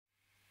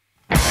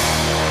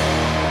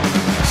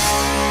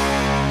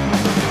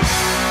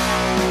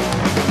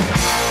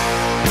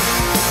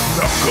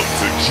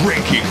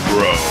Drinking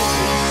Bros.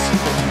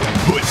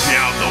 Put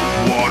down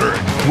the water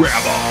and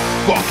grab a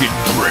fucking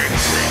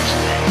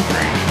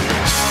drink.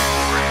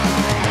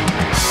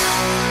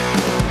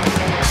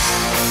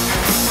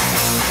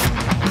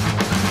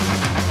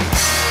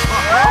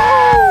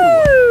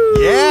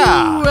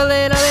 Yeah. Ooh, a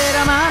little bit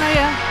of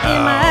Monica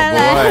in my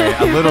Boy,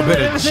 life. a little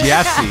bit of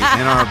Jesse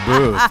in our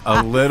booth.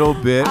 A little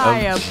bit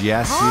of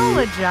Jesse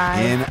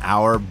apologize. in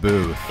our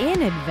booth.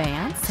 In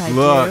advance, I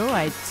Look, do.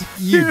 I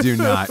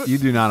You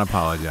do not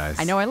apologize.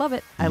 I know I love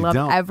it. I You love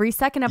don't. every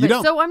second of You it.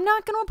 don't. So I'm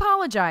not going to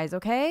apologize,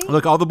 okay?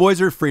 Look, all the boys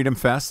are at Freedom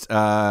Fest,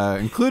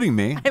 including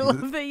me. I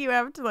love that you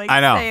have to I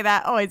know. say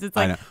that always. It's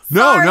I like,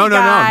 know. sorry, No.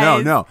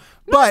 guys. No,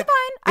 it's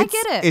fine. I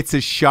get it. It's a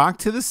shock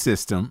to the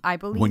system. I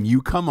believe. When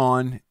you come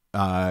on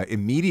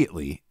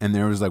immediately and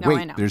there was like, No, I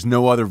wait, know. there's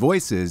no other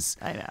voices.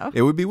 I know.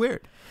 It would be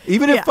weird.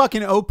 Even if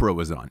fucking Oprah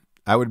was on,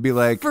 I would be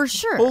like, For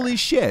sure. holy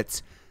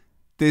shit.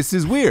 This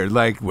is weird.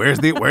 Like, where's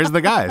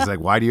the guys?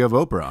 Like, why do you have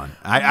Oprah on?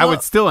 I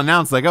would still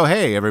announce, like, oh,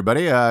 hey,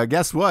 everybody,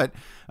 guess what?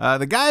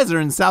 The guys are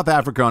in South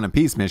Africa on a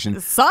peace mission.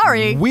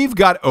 Sorry. We've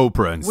got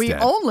Oprah instead. We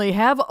only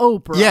have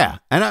Oprah. Yeah,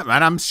 and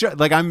I'm sure,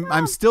 like,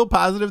 I'm still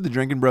positive the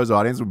Drinkin' Bros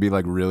audience would be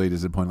like really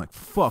disappointed. Like,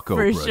 fuck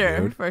Oprah,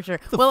 dude. For sure.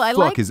 The Well,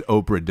 fuck is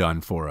Oprah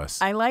done for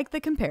us? I like the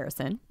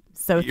comparison.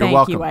 So You're thank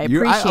welcome. you. I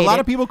appreciate a lot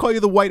it. of people call you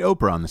the white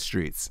Oprah on the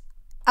streets.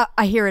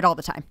 I hear it all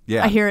the time.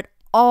 Yeah. I hear it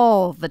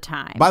all the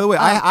time. By the way,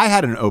 I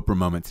had an Oprah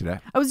moment today.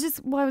 I was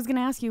going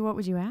to ask you, what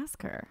would you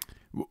ask her?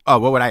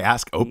 What would I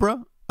ask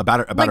Oprah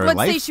about her Let's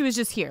life? say she was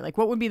just here. Like,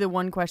 what would be the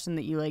one question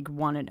that you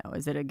want to know?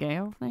 Is it a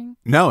Gail thing?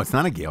 No, it's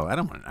not a Gail. I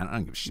don't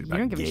give a shit about You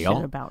don't give a Gail.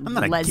 shit about I'm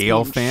not a lesbian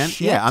Gail fan.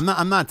 shit. Yeah, I'm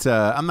not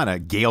a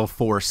Gale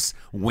Force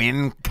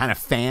win kind of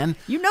fan.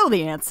 You know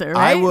the answer,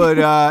 right? I would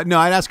no,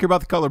 I'd ask her about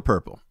the color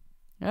purple.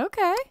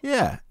 Okay.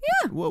 Yeah.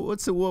 What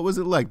was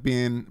it like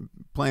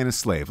playing a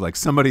slave? Like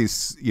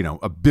somebody's,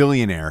 a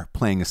billionaire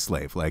playing a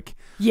slave. Like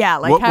Yeah,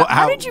 like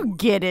how did you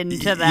get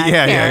into that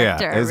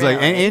character? Yeah. It's really?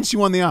 like and she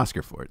won the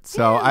Oscar for it.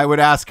 So I would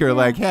ask her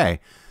like, hey,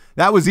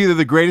 that was either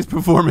the greatest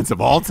performance of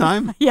all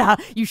time. Yeah,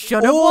 you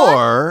should have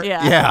Or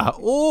won.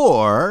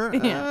 or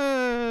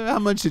how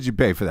much did you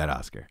pay for that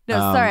Oscar? No,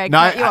 sorry, I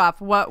cut you off.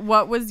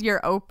 What was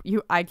your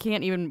I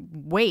can't even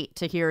wait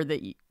to hear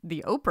the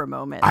Oprah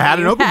moment. I had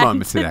an you Oprah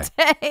moment today.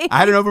 I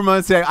had an Oprah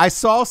moment today. I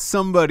saw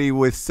somebody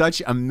with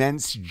such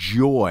immense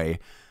joy.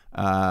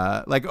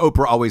 Like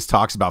Oprah always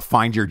talks about,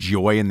 find your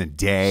joy in the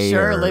day.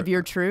 Sure, live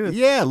your truth.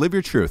 Yeah, live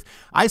your truth.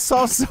 I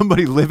saw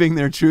somebody living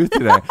their truth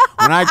today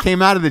when I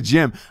came out of the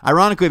gym.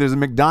 Ironically, there's a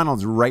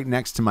McDonald's right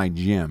next to my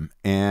gym,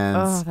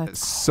 and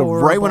that's so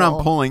right when I'm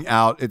horrible. pulling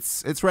out,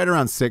 it's right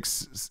around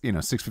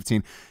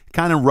 6:15,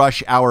 kind of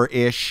rush hour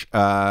ish.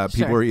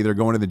 People are either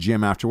going to the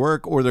gym after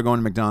work or they're going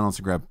to McDonald's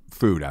to grab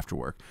food after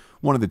work.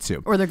 One of the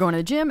two. Or they're going to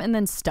the gym and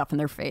then stuffing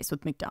their face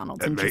with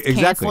McDonald's and just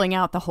Exactly. canceling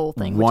out the whole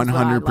thing.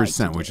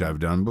 100%, which I've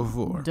done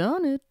before.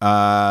 Done it.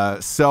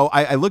 So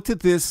I looked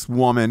at this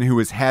woman who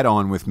was head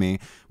on with me.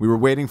 We were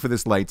waiting for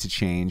this light to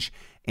change,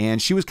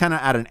 and she was kind of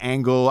at an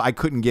angle. I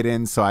couldn't get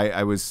in, so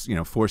I was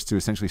forced to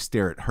essentially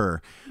stare at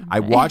her. Okay. I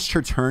watched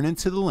her turn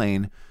into the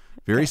lane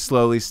very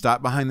slowly,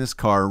 stop behind this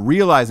car,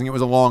 realizing it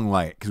was a long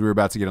light because we were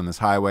about to get on this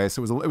highway.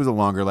 So it was a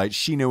longer light.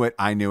 She knew it.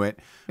 I knew it.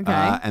 Okay.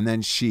 And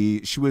then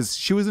she was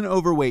an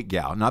overweight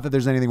gal. Not that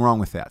there's anything wrong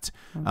with that.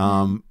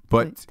 Okay.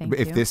 But Thank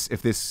if you.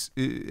 this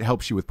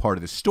helps you with part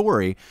of the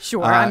story,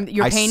 Sure,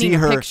 you're painting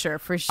a picture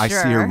for sure. I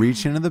see her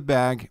reach into the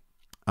bag,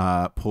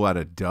 pull out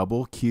a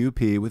double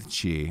QP with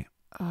Chi.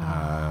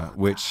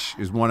 Which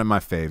is one of my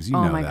faves. You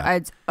know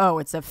that. God.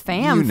 It's a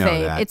fam You know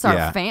fave. that, It's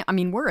our fam. I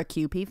mean, we're a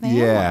QP fan.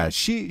 Yeah,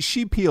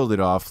 she peeled it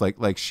off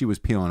like she was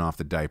peeling off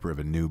the diaper of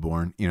a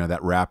newborn,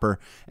 that wrapper,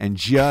 and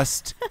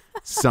just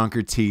sunk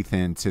her teeth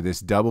into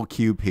this double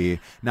QP,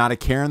 not a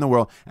care in the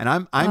world. And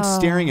I'm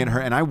staring at her,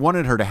 and I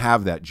wanted her to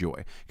have that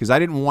joy because I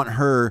didn't want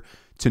her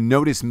to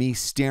notice me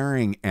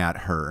staring at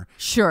her.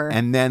 Sure.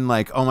 And then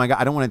like, oh my God,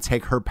 I don't want to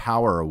take her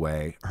power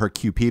away, her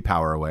QP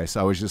power away. So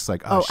I was just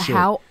like, oh shit.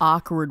 How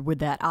awkward would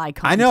that eye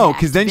contact I know,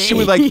 because then she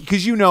would be?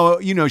 because she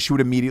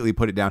would immediately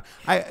put it down.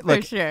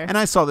 For sure. And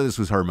I saw that this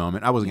was her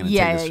moment. I wasn't going to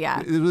take this.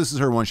 Yeah. This is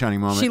her one shining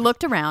moment. She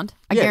looked around.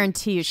 I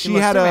guarantee you, she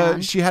looked had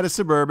around. She had a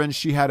Suburban.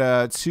 She had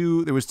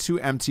there was two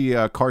empty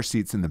car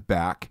seats in the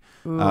back.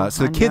 Ooh,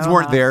 so the kids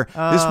weren't there.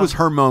 This was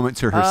her moment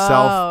to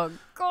herself. Oh,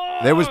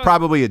 God. There was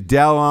probably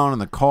Adele on in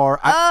the car.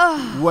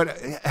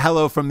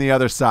 Hello from the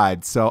other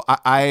side. So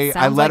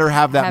I let her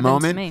have that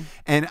moment.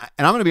 And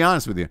I'm going to be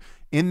honest with you.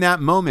 In that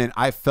moment,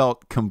 I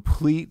felt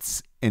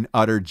complete and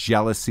utter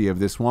jealousy of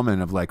this woman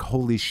of like,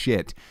 holy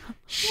shit,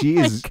 she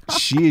is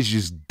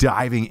just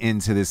diving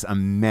into this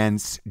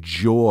immense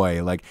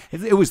joy. Like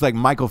it was like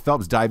Michael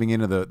Phelps diving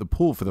into the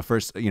pool for the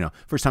first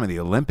time in the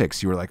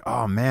Olympics. You were like,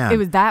 oh man, it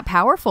was that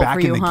powerful back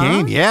for you, in the huh?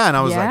 game. Yeah. And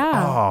I was like,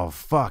 oh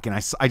fuck. And I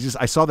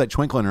saw that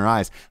twinkle in her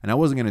eyes and I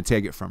wasn't going to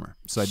take it from her.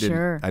 So I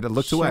didn't. I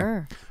looked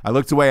away. I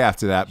looked away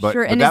after that, but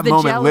that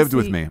moment lived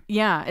with me.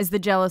 Yeah. Is the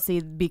jealousy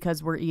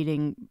because we're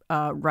eating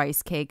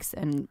rice cakes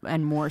and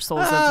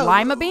morsels of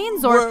lima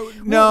beans? Or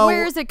no,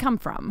 where does it come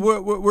from?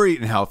 We're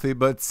eating healthy,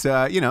 but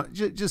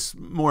just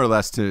more or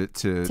less to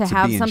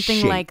have be in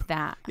something shape. like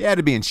that. Yeah,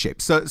 to be in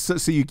shape. So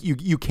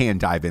you can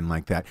dive in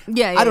like that.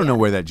 Yeah, I don't know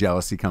where that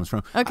jealousy comes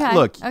from. Okay.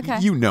 Look, okay.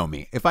 You know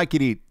me. If I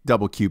could eat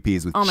double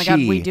QPs with oh my chi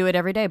God, we do it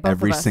every day. Both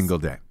every of us. single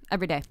day.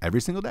 Every day.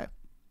 Every single day.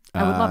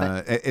 I would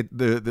love it.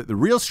 The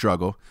real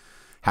struggle,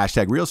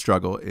 #real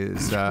struggle,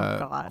 is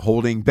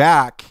holding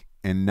back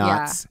and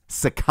not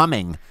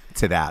succumbing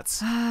to that.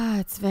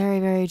 It's very,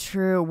 very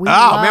true. We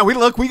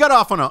got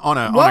off on a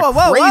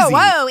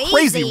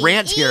crazy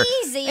rant here.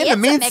 In the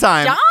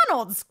meantime,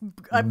 McDonald's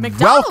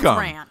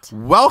rant.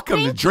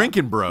 Welcome to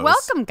Drinkin' Bros.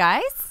 Welcome,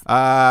 guys.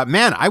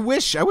 Man, I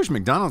wish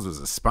McDonald's was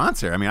a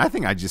sponsor. I mean, I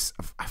think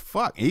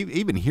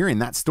even hearing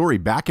that story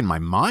back in my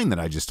mind that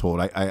I just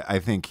told, I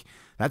think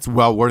that's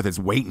well worth its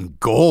weight in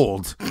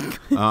gold.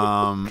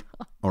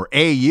 Or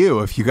AU,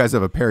 if you guys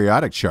have a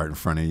periodic chart in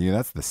front of you,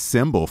 that's the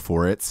symbol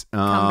for it.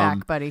 Come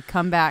back, buddy.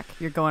 Come back.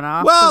 You're going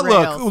off the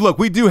rails. Look,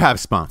 we do have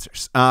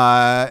sponsors.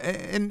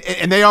 And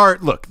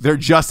they're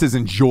just as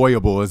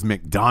enjoyable as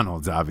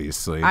McDonald's,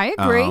 obviously. I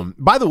agree.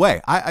 By the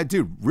way,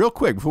 dude, real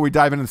quick, before we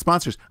dive into the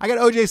sponsors, I got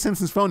OJ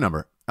Simpson's phone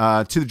number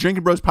to the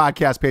Drinkin' Bros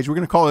podcast page. We're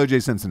going to call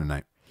OJ Simpson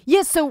tonight.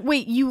 Yeah, so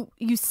wait, you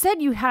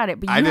said you had it,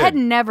 but you had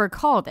never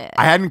called it.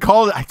 I hadn't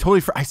called it.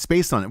 I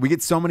spaced on it. We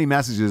get so many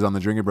messages on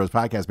the Drinkin' Bros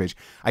podcast page.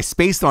 I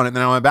spaced on it, and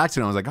then I went back to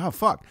it, and I was like, oh,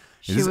 fuck.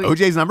 Is this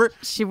OJ's number?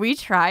 Should we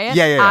try it?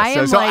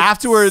 Yeah. So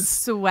afterwards,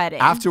 sweating.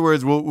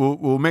 Afterwards,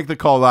 we'll make the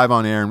call live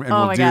on air, and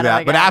we'll do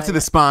that. But after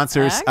the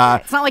sponsors, it's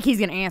not like he's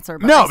gonna answer.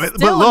 But but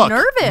look,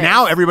 nervous.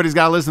 Now everybody's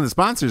got to listen to the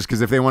sponsors because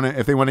if they want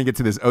to get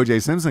to this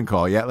OJ Simpson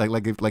call,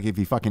 if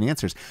he fucking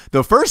answers.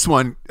 The first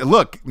one,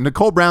 look,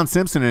 Nicole Brown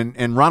Simpson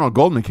and Ronald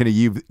Goldman could have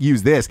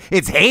used this.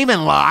 It's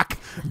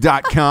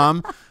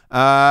Havenlock.com.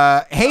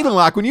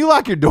 Havenlock. When you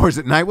lock your doors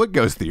at night, what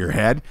goes through your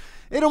head?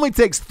 It only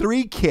takes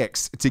 3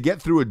 kicks to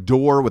get through a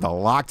door with a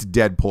locked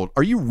deadbolt.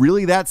 Are you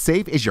really that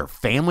safe? Is your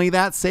family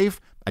that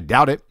safe? I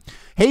doubt it.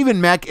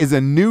 Haven Mech is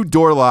a new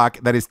door lock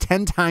that is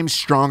 10 times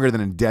stronger than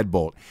a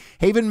deadbolt.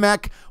 Haven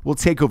Mech will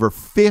take over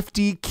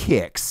 50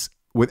 kicks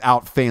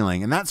without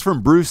failing. And that's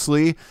from Bruce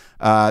Lee.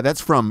 That's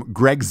from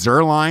Greg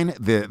Zuerlein,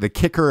 the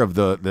kicker of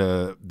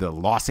the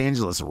Los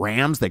Angeles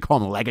Rams. They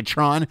call him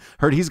Legatron.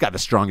 Heard he's got the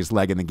strongest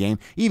leg in the game.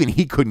 Even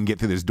he couldn't get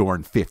through this door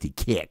in 50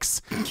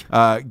 kicks.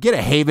 Get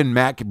a Haven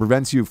Mech. It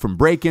prevents you from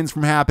break-ins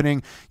from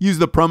happening. Use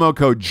the promo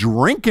code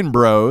Drinkin'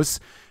 Bros.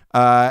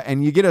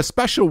 And you get a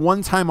special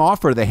one-time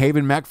offer of the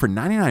Haven Mech for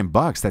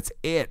 $99. That's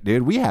it,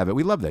 dude. We have it.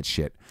 We love that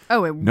shit.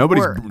 Oh, it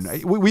works.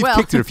 We've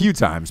kicked it a few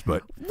times,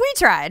 but we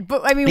tried.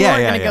 But I mean, we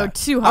weren't going to go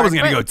too hard. I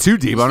wasn't going to go too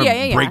deep. I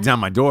don't break down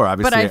my door.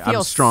 Obviously, but I feel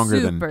I'm stronger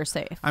super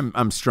safe.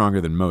 I'm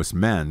stronger than most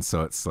men,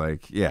 so it's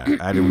like, I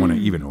didn't want to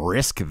even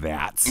risk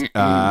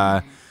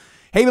that.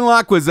 Haven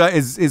Lock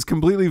is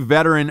completely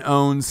veteran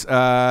owned.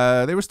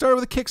 They were started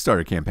with a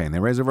Kickstarter campaign. They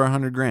raised over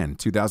 $100,000 in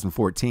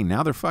 2014.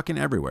 Now they're fucking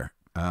everywhere.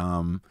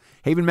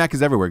 Haven Mech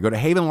is everywhere. Go to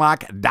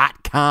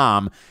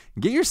havenlock.com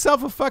and get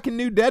yourself a fucking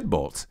new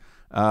deadbolt.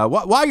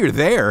 While you're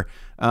there,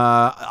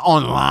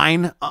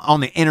 online, on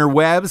the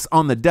interwebs,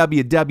 on the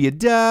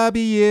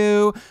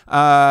www,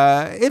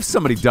 if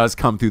somebody does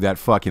come through that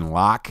fucking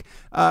lock,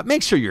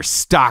 make sure you're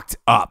stocked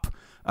up.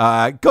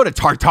 Go to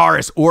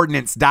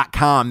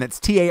tartarusordnance.com. That's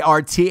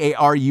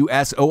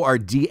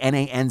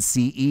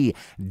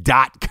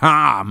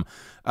TARTARUSORDNANCE.com.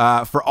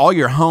 For all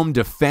your home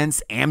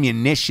defense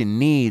ammunition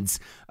needs.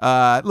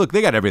 Look,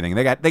 they got everything.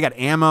 They got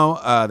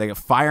ammo. They got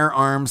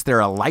firearms. They're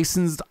a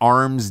licensed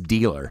arms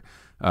dealer,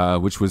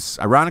 which was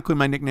ironically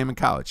my nickname in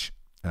college.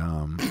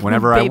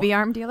 Whenever baby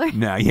arm dealer.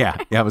 No, yeah,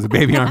 it was a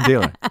baby arm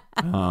dealer.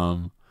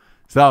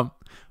 So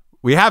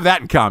we have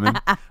that in common.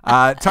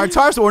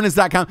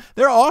 TartarusOrdnance.com.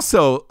 They're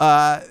also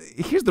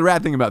here's the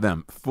rad thing about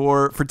them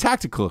for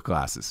tactical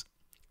classes.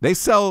 They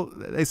sell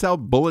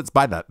bullets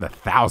by the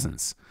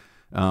thousands.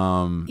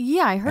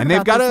 I heard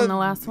about this in the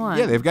last one.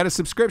 Yeah, they've got a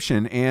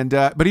subscription, and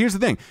but here's the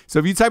thing. So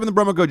if you type in the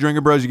promo code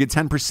Drinkin' Bros, you get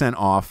 10%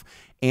 off,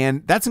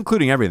 and that's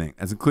including everything.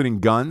 That's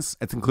including guns.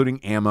 That's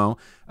including ammo.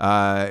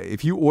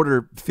 If you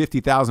order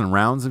 50,000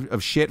 rounds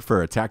of shit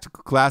for a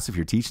tactical class, if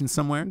you're teaching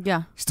somewhere,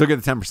 you still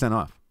get the 10%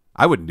 off.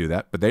 I wouldn't do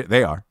that, but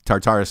they are.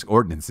 Tartarus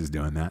Ordnance is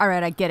doing that. All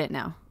right, I get it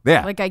now.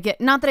 Yeah. Like I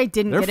get, not that I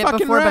didn't get it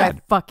before, but I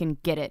fucking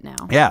get it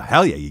now. Yeah,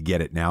 hell yeah, you get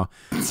it now.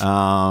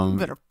 You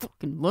better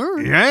fucking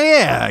learn.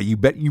 Yeah, you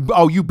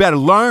better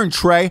learn,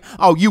 Trey.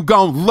 Oh, you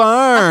gonna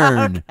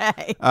learn.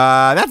 Okay.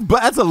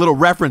 That's a little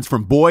reference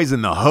from Boys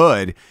in the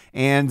Hood.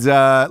 And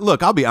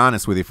look, I'll be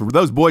honest with you. For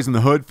those Boys in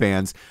the Hood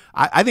fans,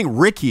 I think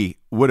Ricky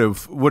would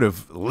have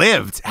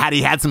lived had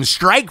he had some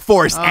Strike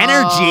Force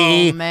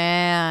energy. Oh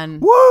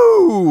man.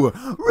 Woo!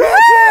 Ricky!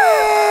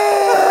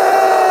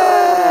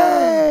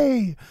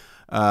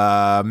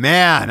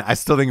 Man, I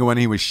still think of when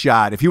he was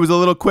shot. If he was a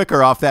little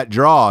quicker off that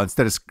draw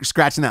instead of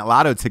scratching that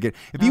lotto ticket,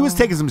 if he was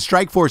taking some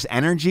Strikeforce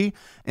energy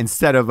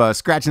instead of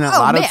scratching that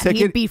lotto ticket,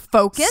 he'd be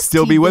focused.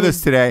 Still be with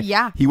us today.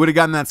 Yeah. He would have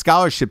gotten that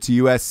scholarship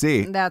to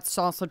USC. That's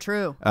also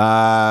true.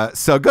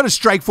 So go to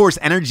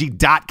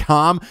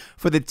strikeforceenergy.com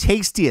for the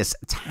tastiest,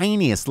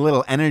 tiniest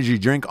little energy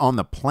drink on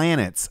the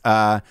planet.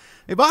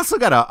 They've also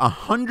got a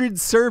 100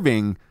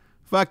 serving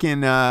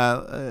fucking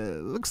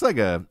looks like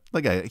a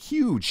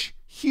huge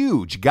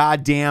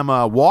goddamn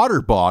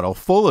water bottle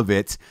full of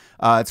it.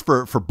 It's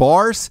for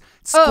bars.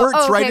 It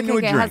squirts right into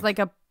a drink. It has like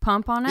a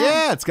pump on it?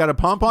 Yeah, it's got a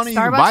pump on it. Starbucks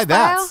you can buy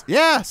that. style?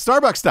 Yeah,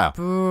 Starbucks style.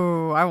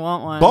 Ooh, I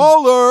want one.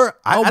 Baller.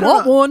 I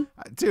want one.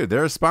 Dude,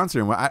 they're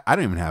sponsoring. I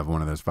don't even have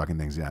one of those fucking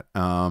things yet.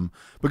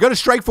 But go to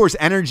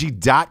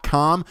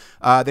strikeforceenergy.com.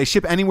 They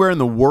ship anywhere in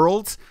the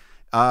world.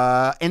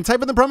 And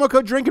type in the promo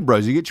code Drinkin'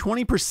 Bros. You get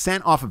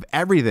 20% off of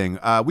everything.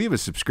 We have a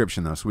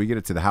subscription, though, so we get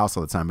it to the house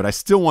all the time. But I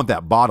still want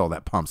that bottle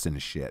that pumps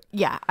into shit.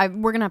 Yeah,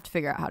 we're going to have to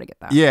figure out how to get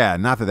that. Yeah,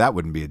 not that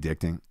wouldn't be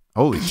addicting.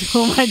 Holy shit.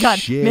 Oh, my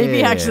God.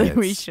 Maybe actually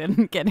we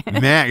shouldn't get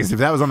it. Man, because if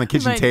that was on the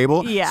kitchen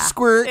table,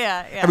 squirt.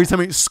 Yeah. Every time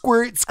you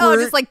squirt. Oh,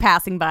 just like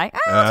passing by.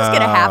 I'll just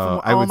get a half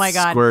of I would my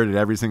God. squirt it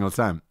every single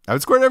time. I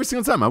would squirt it every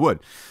single time. I would.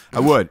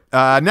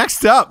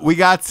 Next up, we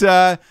got,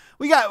 oh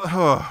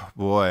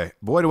boy,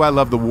 do I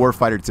love the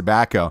Warfighter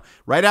tobacco.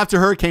 Right after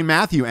Hurricane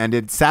Matthew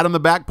ended, sat on the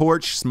back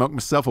porch, smoked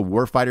myself a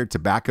Warfighter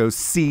tobacco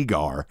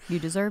cigar. You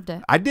deserved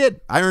it. I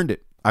did. I earned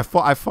it. I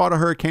fought a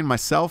hurricane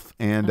myself,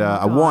 and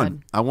I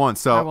won.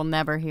 So I will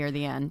never hear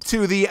the end.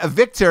 To the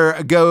victor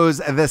goes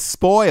the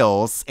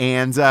spoils,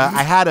 and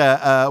I had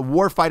a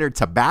Warfighter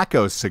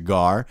tobacco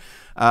cigar.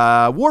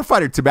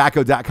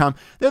 Warfightertobacco.com.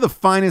 They're the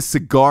finest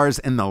cigars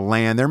in the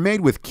land. They're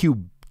made with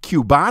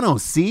Cubano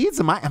seeds.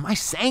 Am I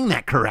saying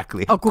that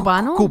correctly? Oh,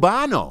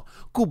 Cubano?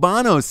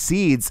 Cubano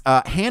seeds,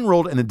 hand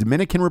rolled in the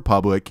Dominican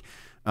Republic.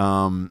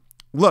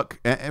 Look,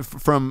 I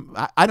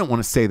don't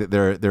want to say that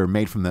they're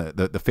made from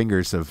the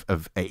fingers of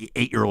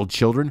 8-year-old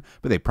children,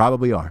 but they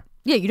probably are.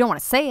 Yeah, you don't want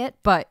to say it,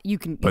 but you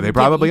can. But they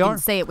probably are. Can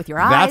say it with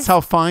your eyes. That's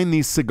how fine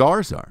these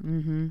cigars are.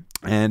 Mm-hmm.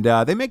 And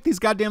they make these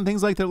goddamn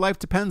things like their life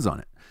depends on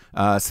it.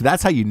 So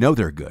that's how you know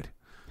they're good.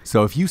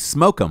 So if you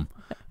smoke them,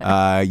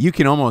 you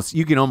can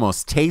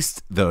almost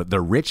taste the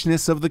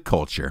richness of the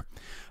culture.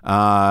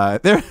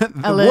 They're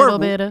a little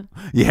bit of,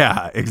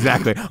 yeah,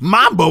 exactly.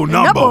 Mambo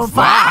number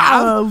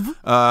 5.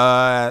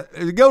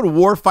 Go to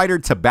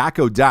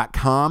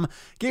warfightertobacco.com.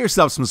 Get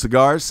yourself some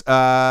cigars.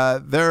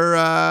 They're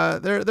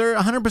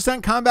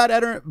 100%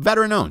 combat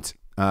veteran owned,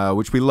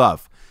 which we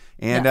love.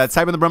 And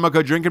type in the promo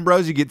code Drinkin'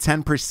 Bros. You get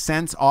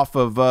 10% off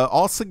of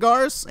all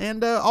cigars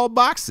and all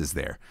boxes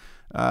there.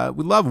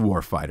 We love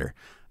Warfighter.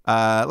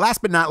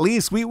 Last but not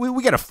least,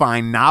 we got a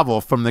fine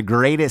novel from the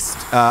greatest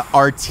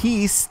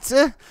artiste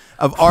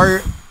of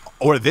our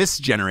or this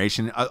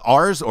generation,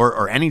 ours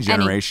or any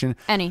generation.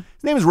 Any.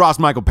 His name is Ross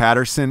Michael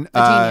Patterson.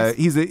 A genius.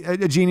 He's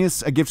a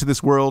genius, a gift to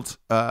this world,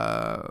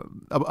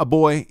 a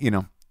boy, you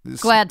know.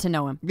 Glad to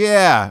know him.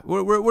 Yeah,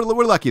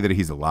 we're lucky that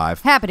he's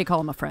alive. Happy to call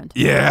him a friend.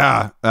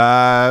 Yeah.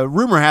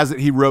 Rumor has it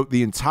he wrote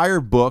the entire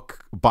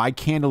book by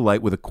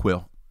candlelight with a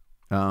quill.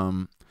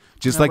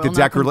 Just like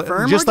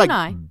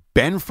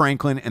Ben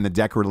Franklin and the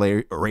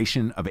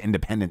Declaration of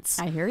Independence.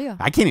 I hear you.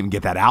 I can't even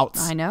get that out.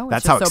 I know.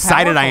 That's how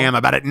excited I am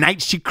about it. Night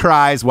she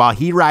cries while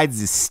he rides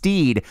his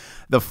steed.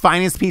 The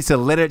finest piece of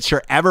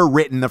literature ever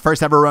written. The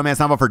first ever romance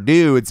novel for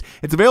dudes.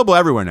 It's available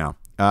everywhere now.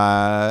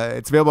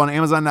 It's available on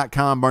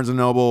Amazon.com, Barnes &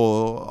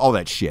 Noble, all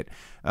that shit.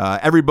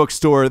 Every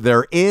bookstore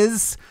there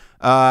is.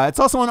 It's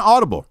also on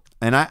Audible.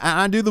 And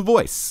I do the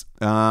voice.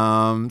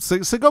 So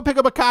go pick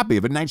up a copy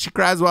of A Night She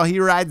Cries While He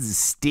Rides His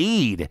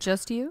Steed.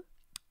 Just you?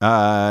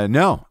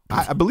 No.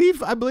 I believe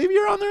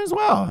you're on there as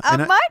well. I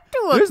might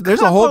do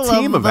there's a whole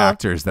team of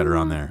actors that are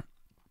on there.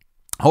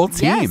 Whole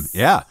team. Yes.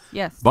 Yeah.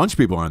 Yes. Bunch of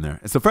people are on there.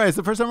 It's the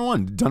first ever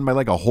one done by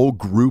like a whole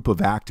group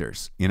of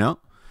actors, you know?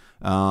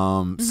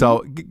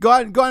 So go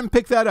ahead and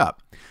pick that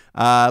up.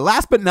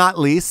 Last but not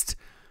least,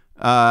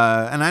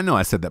 and I know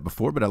I said that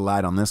before, but I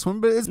lied on this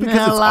one. But it's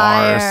because it's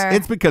ours.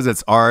 It's because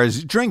it's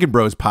ours. Drinkin'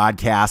 Bros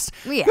Podcast.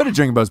 Yeah. Go to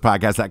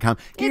drinkinbrospodcast.com.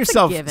 Get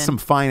yourself some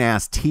fine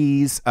ass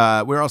teas.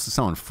 We're also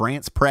selling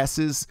France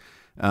presses.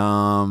 We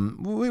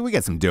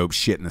got some dope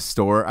shit in the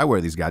store. I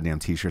wear these goddamn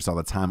t-shirts all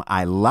the time.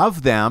 I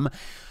love them.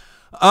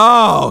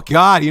 Oh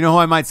God, you know who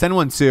I might send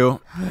one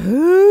to?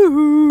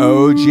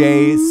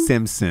 OJ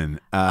Simpson.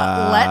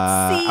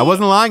 Let's see. I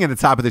wasn't lying at the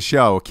top of the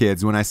show,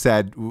 kids, when I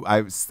said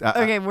I was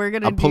okay. We're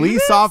gonna a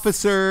police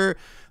officer.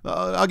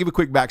 I'll give a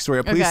quick backstory.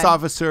 A police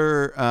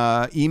officer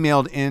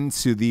emailed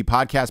into the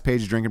podcast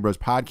page, Drinkin' Bros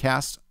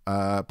Podcast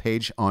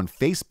page on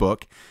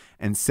Facebook,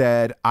 and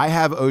said, "I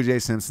have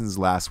OJ Simpson's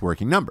last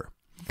working number."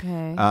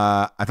 Okay.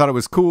 I thought it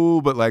was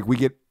cool, but like we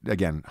get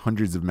again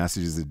hundreds of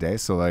messages a day,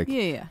 so like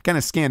kind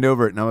of scanned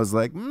over it, and I was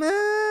like,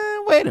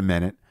 wait a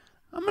minute,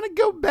 I'm gonna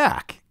go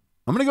back.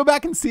 I'm going to go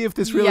back and see if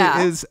this really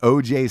is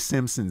O.J.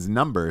 Simpson's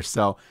number.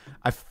 So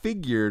I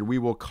figured we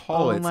will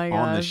call it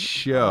on the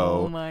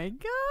show. Oh, my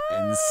God.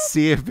 and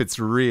see if it's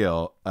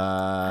real.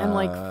 I'm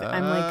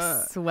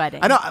like sweating.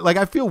 I know, like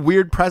I feel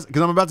weird because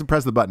I'm about to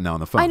press the button now on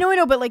the phone. I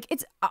know, but like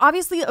it's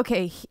obviously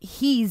okay.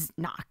 He's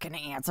not gonna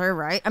answer,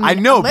 right? I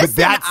know, listen, but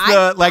that's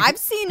I've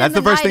seen that's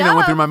the first thing that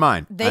went through my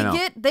mind.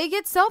 They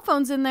get cell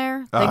phones in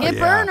there. They get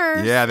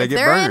burners. Yeah, they get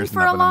they're burners in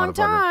for a long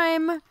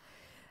time.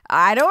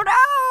 I don't know.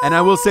 And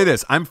I will say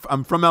this: I'm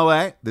from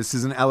LA. This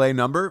is an LA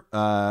number.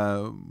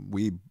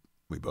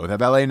 We both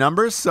have LA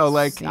numbers, so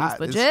like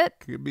legit. This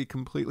could be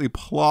completely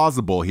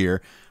plausible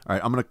here. All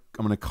right, I'm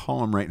gonna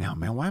call him right now.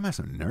 Man, why am I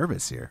so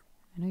nervous here?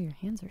 I know your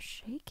hands are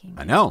shaking.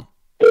 I know.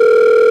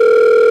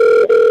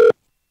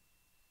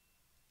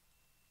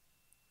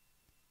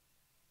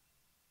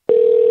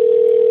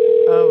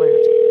 Oh my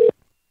gosh.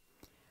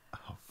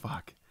 Oh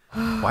fuck!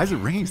 Why is it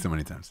ringing so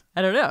many times?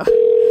 I don't know.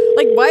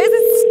 Like, why is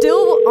it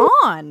still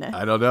on?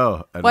 I don't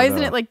know. Why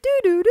isn't it like doo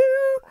doo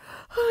doo?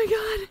 Oh my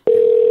god.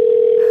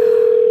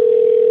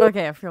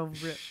 Okay, I feel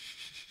real.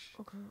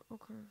 Okay.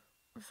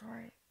 I'm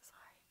sorry.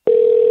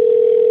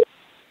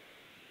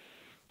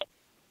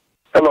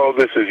 Hello,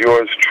 this is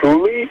yours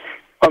truly.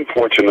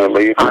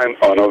 Unfortunately, I'm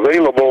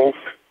unavailable.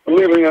 I'm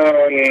leaving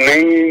a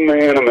name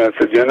and a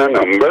message and a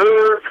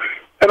number,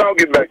 and I'll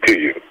get back to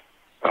you.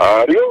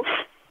 Adios.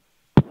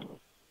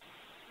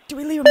 Do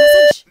we leave a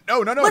message? No.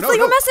 Let's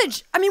leave a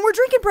message. I mean, we're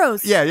Drinkin'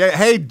 Bros. Yeah.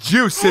 Hey,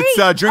 Juice. It's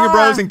Drinkin'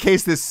 Bros. In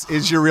case this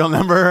is your real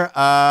number,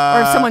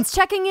 or if someone's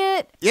checking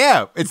it.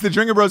 Yeah, it's the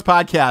Drinkin' Bros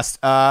podcast.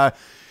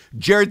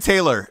 Jared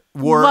Taylor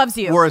loves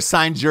you. Wore a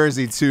signed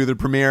jersey to the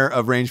premiere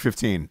of Range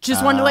 15.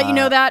 Just wanted to let you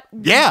know that.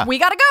 Yeah, we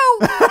gotta go.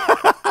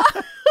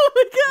 Oh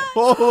my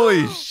god!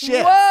 Holy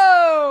shit!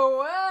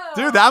 Whoa!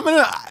 Dude,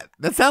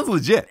 that sounds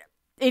legit.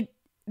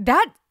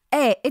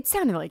 It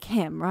sounded like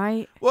him,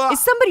 right? Well, is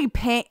somebody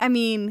paying? I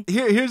mean,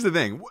 here's the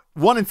thing.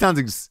 One, it sounds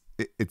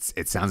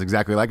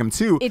exactly like him.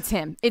 Two, it's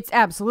him. It's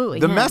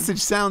absolutely the him. message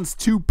sounds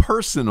too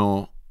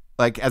personal,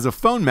 like as a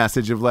phone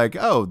message of like,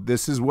 oh,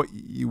 this is what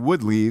you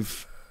would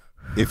leave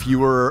if you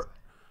were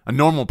a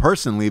normal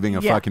person leaving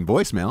a fucking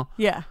voicemail.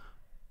 Yeah.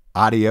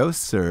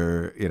 Adios,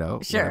 or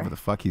whatever the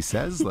fuck he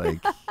says,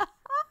 like,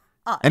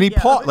 and he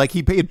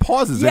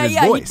pauses in his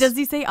voice. Does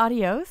he say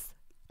adios?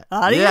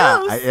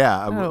 Adios.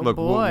 Yeah. Oh, look,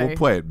 we'll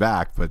play it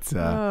back, but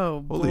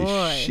holy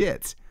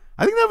shit.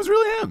 I think that was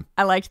really him.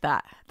 I liked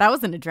that. That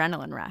was an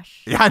adrenaline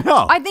rush. Yeah, I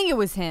know. I think it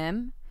was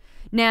him.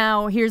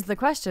 Now, here's the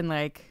question,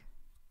 like,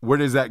 where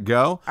does that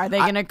go? Are they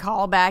going to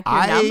call back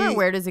your number?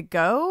 Where does it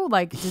go?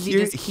 Like, does he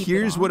just keep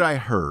Here's it on? what I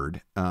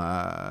heard.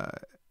 By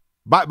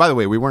the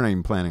way, we weren't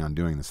even planning on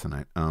doing this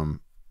tonight.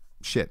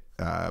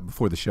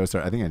 Before the show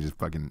started, I think I just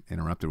fucking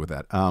interrupted with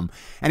that.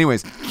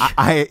 Anyways,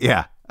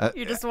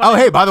 You just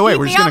hey, by the way,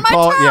 we're just gonna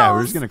call. Toes. Yeah,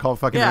 we're just gonna call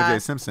fucking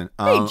OJ Simpson.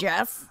 Hey,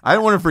 Jess. I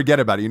don't want to forget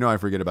about it. You know, I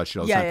forget about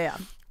shit all the time.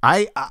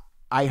 Yeah.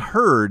 I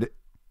heard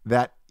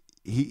that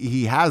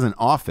he has an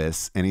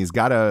office and he's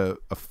got a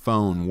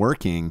phone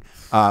working,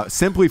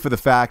 simply for the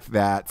fact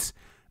that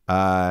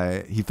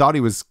he thought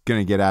he was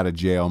gonna get out of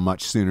jail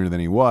much sooner than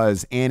he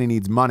was, and he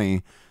needs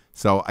money.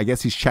 So I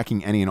guess he's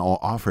checking any and all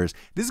offers.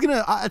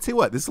 I'll tell you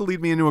what, this will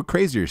lead me into a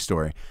crazier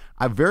story.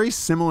 A very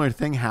similar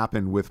thing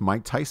happened with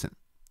Mike Tyson.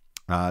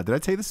 Did I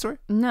tell you this story?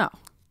 No.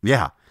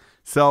 Yeah.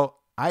 So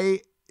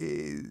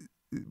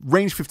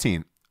Range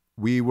 15,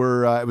 it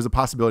was a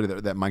possibility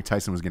that Mike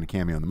Tyson was going to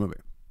cameo in the movie.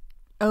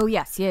 Oh,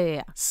 yes.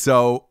 Yeah.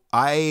 So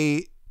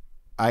I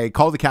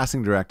called the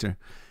casting director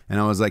and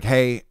I was like,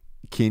 hey,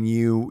 can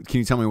you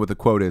tell me what the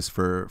quote is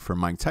for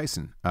Mike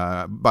Tyson?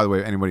 By the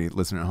way, anybody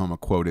listening at home, a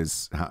quote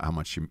is how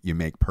much you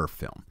make per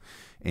film.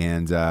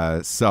 And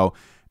so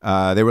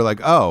they were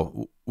like,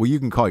 oh, well, you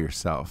can call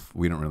yourself.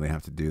 We don't really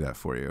have to do that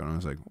for you. And I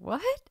was like,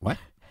 what?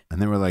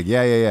 And they were like,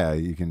 yeah.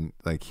 You can,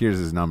 like, here's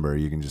his number.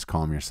 You can just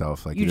call him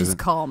yourself. Like, you just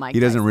call Mike.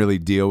 He doesn't really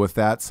deal with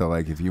that. So,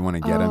 like, if you want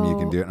to get him, you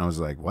can do it. And I was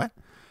like, what?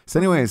 So,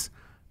 anyways,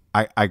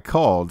 I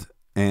called,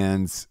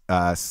 and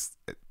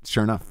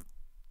sure enough,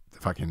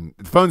 the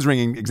phone's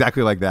ringing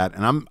exactly like that.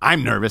 And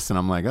I'm nervous, and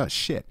I'm like, oh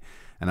shit.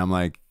 And I'm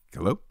like,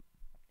 hello.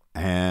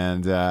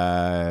 And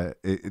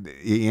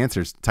he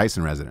answers,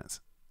 Tyson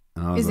Residence.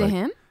 And I was Is it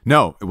him?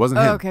 No, it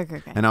wasn't him.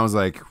 Okay. And I was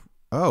like,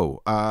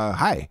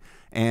 hi.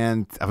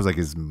 And I was like,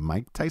 is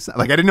Mike Tyson?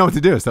 Like, I didn't know what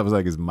to do. So I was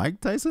like, is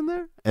Mike Tyson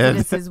there? And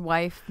it's his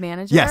wife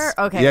manager? Yes.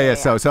 Okay. Yeah.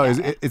 So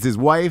it's his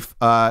wife.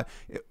 A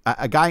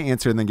guy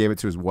answered and then gave it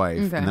to his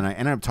wife. Okay. And then I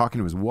ended up talking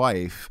to his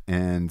wife.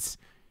 And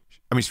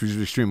I mean, she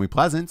was extremely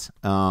pleasant.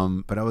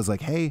 But I was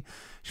like, hey,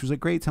 she was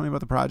like, great. Tell me about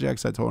the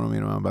projects. I told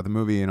him, about the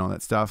movie and all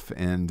that stuff.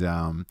 And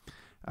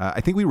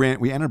I think we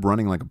ended up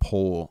running like a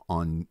poll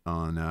on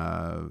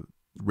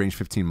Range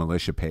 15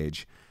 militia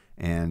page,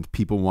 and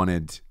people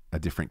wanted a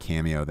different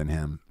cameo than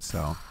him.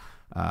 So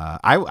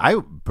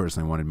I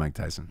personally wanted Mike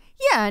Tyson.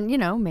 Yeah,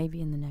 and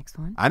maybe in the next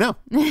one. I know.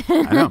 Maybe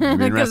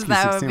in Rescue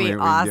 16 would be we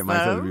can get Mike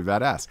Tyson. It would be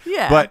badass.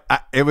 Yeah.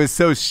 But it was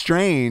so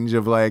strange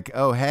of like,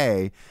 oh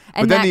hey.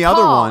 And but then the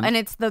other one, and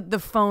it's the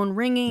phone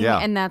ringing,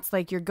 and that's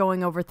like you're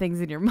going over things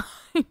in your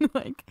mind.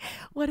 Like,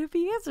 what if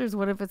he answers?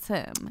 What if it's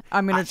him?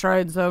 I'm gonna try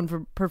and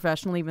sound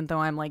professional, even though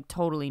I'm like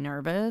totally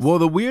nervous. Well,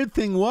 the weird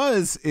thing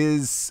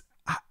is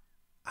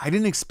I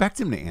didn't expect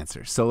him to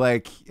answer. So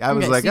like I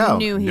was Okay, like, so oh, you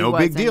knew he no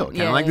big wasn't. deal. Kind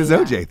of Yeah, like yeah, this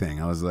OJ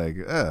thing. I was like,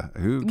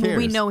 who cares? Well,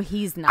 we know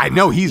he's not. I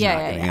know he's Yeah, not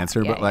yeah, going to yeah,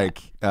 answer, yeah,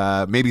 but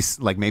yeah.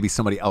 maybe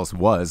somebody else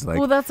was. Like,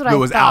 Well, that's what if it I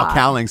was thought. Al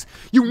Cowlings.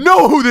 You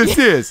know who this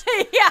is.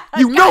 Yeah.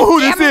 You know who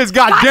this is.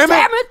 God damn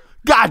it.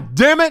 God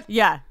damn it.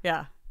 Yeah,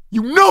 yeah.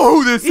 You know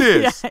who this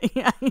is.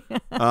 Yeah.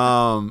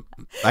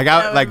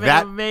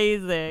 That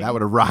amazing. That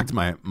would have rocked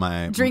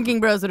my Drinking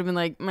Bros would have been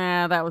like,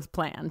 nah, that was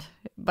planned.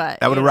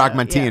 But that would have rocked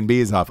my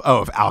T&Bs off.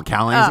 Oh, if Al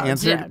Cowlings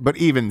answered. Yeah. But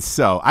even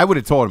so, I would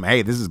have told him,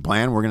 hey, this is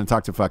planned. We're going to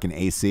talk to fucking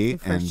AC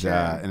and sure.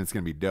 and it's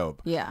going to be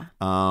dope. Yeah.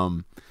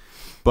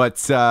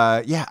 But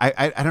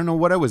I don't know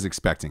what I was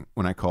expecting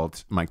when I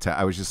called Mike Ty.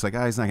 I was just like,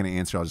 he's not going to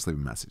answer. I'll just leave a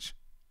message.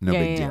 No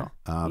big deal.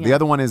 The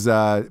other one is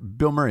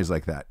Bill Murray's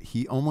like that.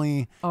 He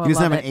doesn't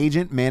have an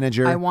agent,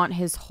 manager. I want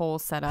his whole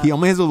setup. He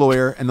only has a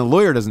lawyer, and the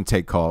lawyer doesn't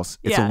take calls.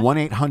 It's a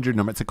 1-800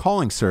 number. It's a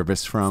calling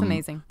service from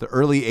the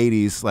early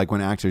 80s, like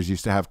when actors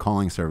used to have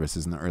calling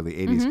services in the early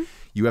 80s. Mm-hmm.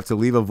 You have to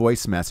leave a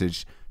voice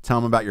message, tell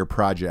him about your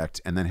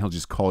project, and then he'll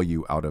just call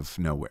you out of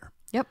nowhere.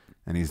 Yep.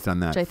 And he's done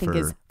that Which I think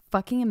is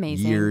fucking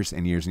amazing. Years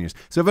and years and years.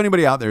 So if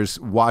anybody out there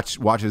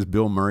watches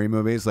Bill Murray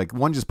movies, like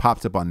one just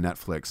popped up on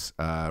Netflix,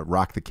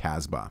 Rock the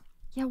Casbah.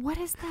 Yeah, what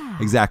is that?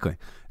 Exactly.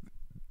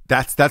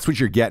 That's what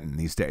you're getting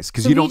these days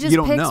because so you don't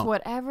picks know.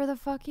 Whatever the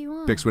fuck he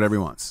wants. Picks whatever he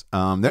wants.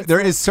 There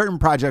is certain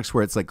projects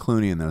where it's like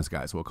Clooney and those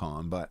guys, we'll call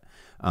them, but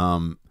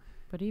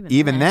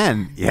even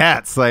then, yeah,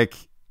 it's like,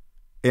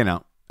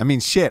 I mean,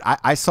 shit.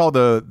 I saw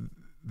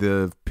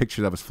the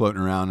picture that was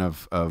floating around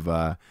of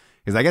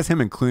because I guess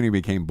him and Clooney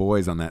became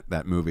boys on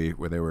that movie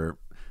where they were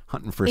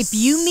hunting for. If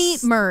you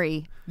meet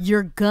Murray,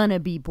 you're gonna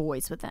be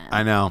boys with him.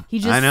 I know. He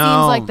just seems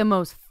like the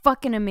most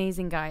fucking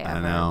amazing guy ever. I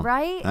know.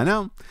 Right? I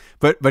know.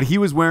 But he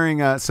was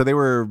wearing so they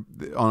were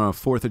on a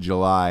 4th of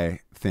July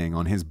thing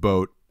on his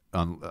boat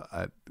on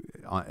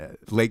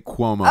Lake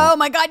Como. Oh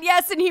my God,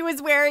 yes, and he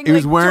was wearing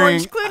George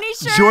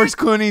Clooney shirt. George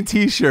Clooney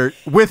t-shirt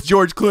with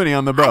George Clooney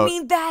on the boat. I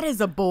mean, that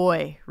is a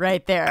boy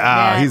right there.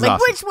 He's like,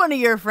 awesome. which one of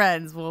your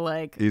friends will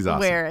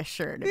wear a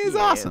shirt? He's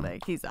awesome.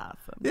 Like, he's awesome.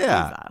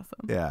 Yeah, he's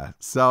awesome. Yeah.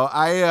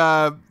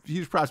 So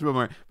huge props to Bill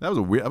Murray. That was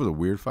a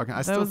weird fucking.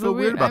 I still feel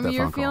weird about that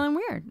phone call. You're feeling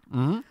weird.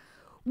 Mm-hmm.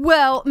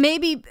 Well,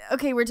 maybe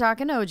we're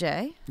talking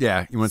OJ.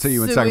 Yeah, you want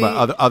to talk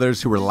about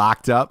others who were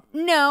locked up?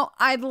 No,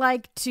 I'd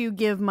like to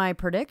give my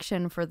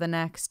prediction for the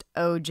next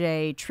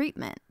OJ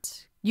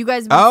treatment. You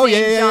guys have been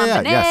saying John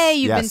Bonet. Yes,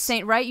 You've been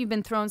saying, right? You've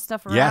been throwing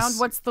stuff around. Yes.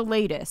 What's the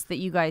latest that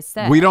you guys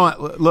said? We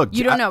don't look.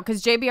 You don't know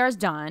because JBR's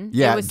done.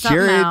 Yeah, it was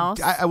something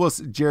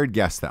else. Jared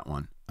guessed that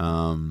one.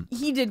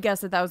 He did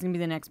guess that was going to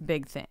be the next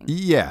big thing.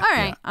 Yeah. All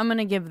right. Yeah. I'm going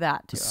to give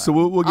that to him. So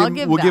we'll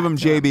give him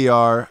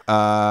JBR.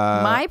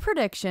 My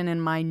prediction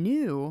and my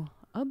new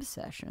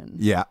obsession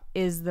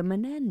is the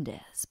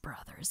Menendez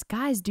brothers.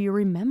 Guys, do you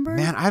remember?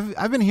 Man,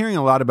 I've been hearing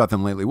a lot about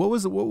them lately. What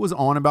was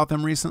on about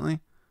them recently?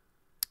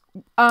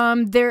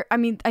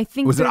 I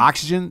think was it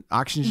Oxygen?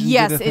 Oxygen.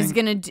 Yes, is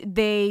gonna.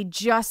 They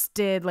just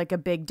did like a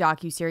big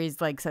docuseries,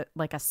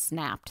 like a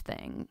Snapped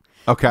thing.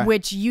 Okay.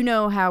 Which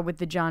how with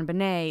the John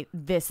Bonet,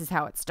 this is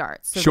how it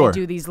starts. So sure.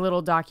 They do these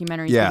little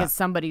documentaries because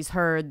somebody's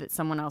heard that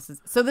someone else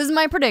is. So this is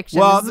my prediction.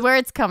 Well, this is where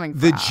it's coming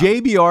from. The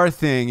JBR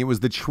thing. It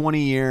was the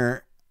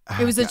 20-year.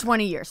 It was a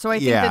 20 year. So I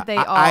think that they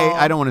all.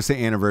 I don't want to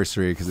say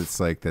anniversary because it's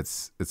like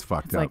it's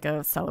fucked up. Like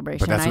a celebration.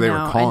 But that's what they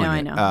were calling it.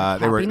 I know.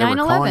 They were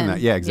calling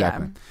that. Yeah,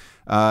 exactly.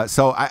 Yeah.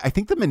 So I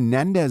think the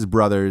Menendez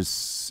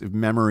brothers, if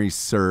memory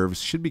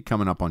serves, should be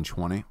coming up on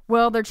 20.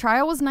 Well, their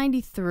trial was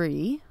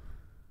 93.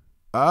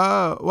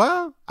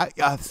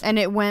 And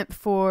it went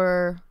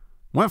for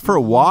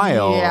a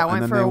while. Yeah,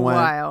 went for a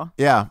while.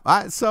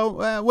 Yeah.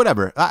 So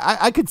whatever.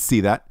 I could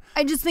see that.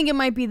 I just think it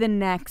might be the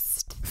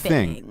next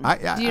thing. Do you know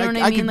what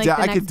I mean?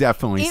 I could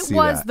definitely see that. It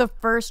was the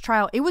first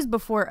trial. It was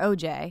before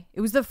OJ.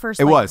 It was the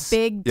first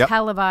big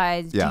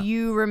televised. Yeah. Do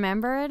you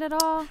remember it at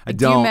all? I don't.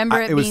 Do you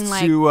remember it being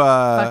like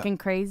fucking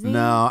crazy?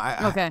 No.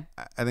 Okay.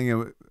 I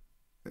think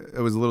it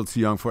was a little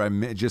too young for it.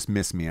 It just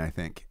missed me, I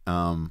think.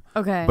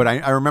 Okay. But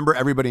I remember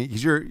everybody,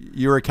 because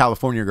you're a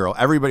California girl.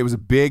 Everybody was a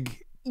big...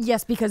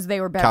 Yes, because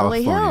they were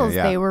Beverly Hills.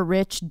 Yeah. They were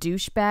rich,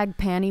 douchebag,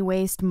 panty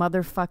waist,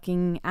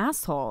 motherfucking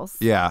assholes.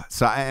 Yeah.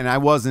 So, I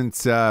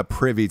wasn't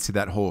privy to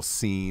that whole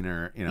scene,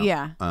 or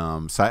Yeah.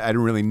 So I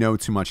didn't really know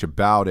too much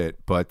about it.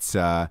 But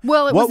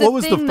what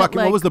was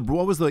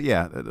the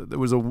yeah? There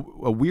was a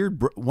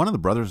weird. One of the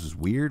brothers was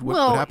weird.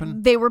 What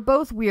happened? They were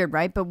both weird,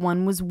 right? But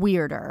one was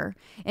weirder,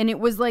 and it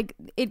was like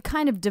it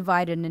kind of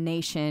divided a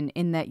nation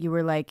in that you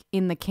were like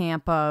in the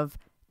camp of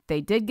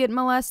they did get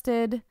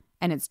molested.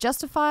 And it's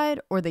justified,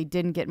 or they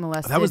didn't get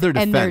molested. That was their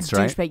defense,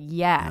 right? Douchebag.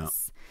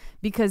 Yes,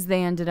 because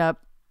they ended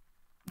up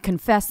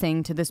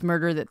confessing to this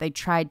murder that they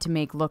tried to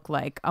make look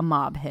like a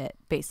mob hit,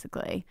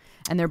 basically.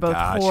 And they're both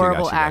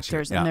horrible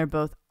actors, and they're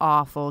both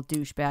awful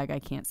douchebag. I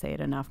can't say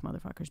it enough,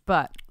 motherfuckers.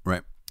 But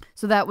right.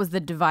 So that was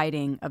the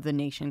dividing of the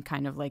nation,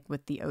 kind of like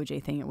with the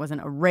OJ thing. It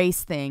wasn't a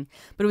race thing,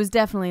 but it was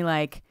definitely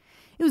like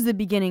it was the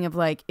beginning of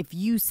like if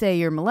you say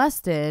you're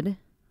molested.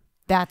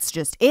 That's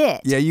just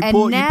it. Yeah, you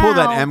pull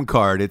that M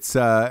card. It's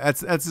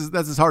that's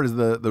as hard as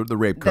the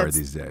rape card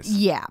these days.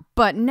 Yeah,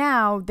 but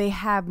now they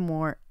have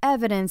more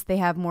evidence. They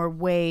have more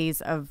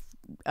ways of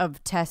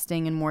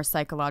testing and more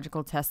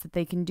psychological tests that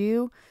they can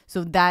do.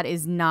 So that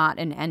is not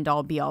an end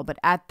all be all. But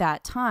at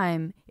that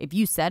time, if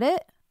you said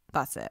it,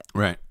 that's it.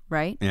 Right.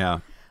 Right. Yeah.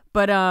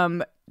 But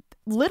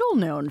little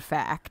known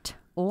fact: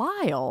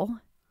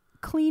 Lyle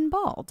clean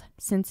bald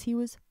since he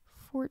was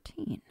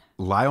 14.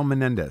 Lyle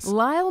Menendez.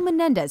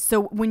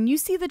 So when you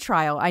see the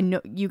trial, I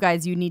know you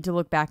guys, you need to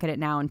look back at it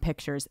now in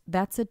pictures.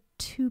 That's a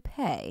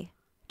toupee.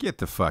 Get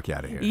the fuck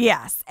out of here.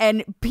 Yes.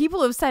 And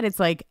people have said it's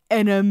like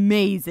an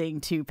amazing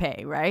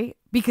toupee, right?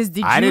 Because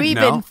did I you didn't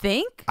even know.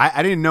 think?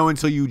 I didn't know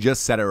until you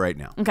just said it right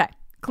now. Okay.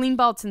 Clean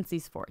bald since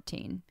he's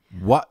 14.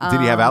 What?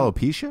 Did he have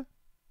alopecia?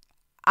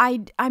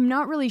 I'm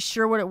not really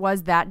sure what it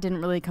was. That didn't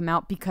really come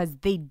out because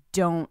they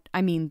don't.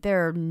 I mean,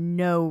 there are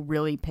no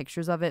really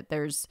pictures of it.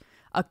 There's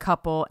a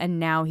couple, and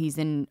now he's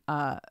in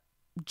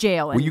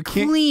jail and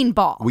clean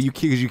bald. Well,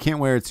 because you can't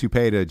wear a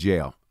toupee to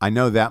jail. I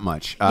know that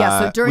much. Yeah,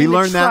 so during we the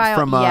learned trial, that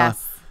from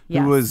yes.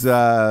 who was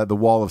the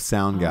Wall of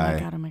Sound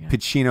guy. Oh my God.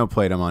 Pacino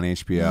played him on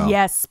HBO.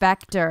 Yes,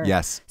 Spectre.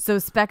 Yes. So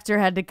Spectre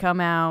had to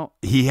come out.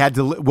 He had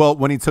to. Well,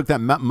 when he took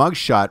that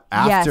mugshot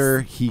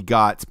after he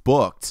got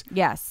booked.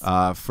 Yes.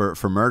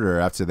 For murder,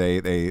 after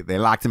they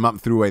locked him up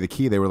and threw away the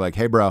key, they were like,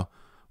 "Hey, bro.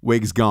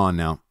 Wig's gone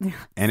now,"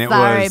 and it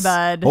Sorry, was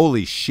bud.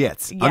 Holy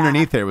shit! Yeah.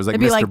 Underneath there, it was like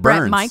It'd be Mr. like Burns.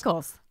 Brett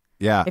Michaels.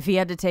 Yeah, if he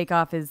had to take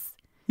off his.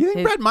 You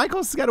think Brett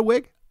Michaels has got a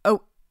wig?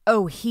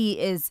 Oh, he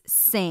is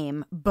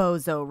same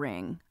bozo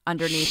ring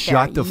underneath.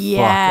 Shut there. the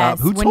fuck up!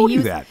 Who told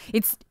you that?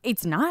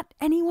 It's not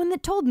anyone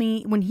that told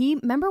me.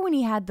 Remember when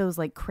he had those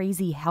like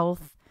crazy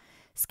health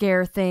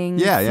scare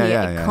things?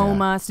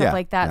 Coma stuff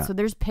like that. Yeah. So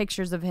there's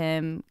pictures of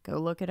him. Go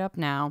look it up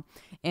now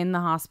in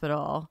the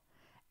hospital.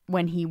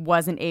 When he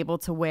wasn't able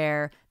to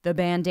wear the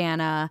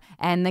bandana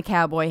and the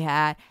cowboy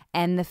hat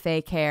and the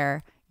fake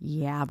hair.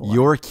 Yeah, boy.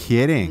 You're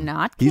kidding.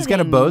 Not kidding. He's got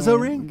a bozo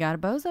ring? Got a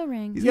bozo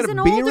ring. He's got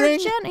a B ring?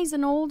 He's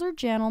an older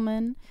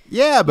gentleman.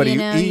 Yeah, but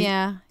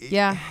yeah.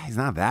 He's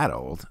not that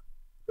old.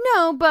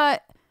 No,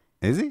 but...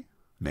 Is he?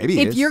 Maybe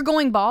he is. If you're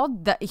going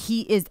bald,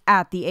 he is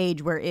at the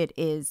age where it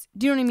is.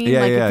 Do you know what I mean?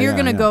 If you're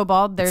going to go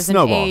bald, there's an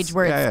age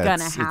where it's going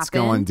to happen. It's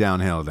going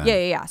downhill then.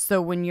 Yeah.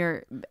 So when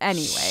you're...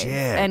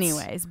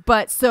 Anyways.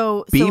 But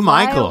so... B.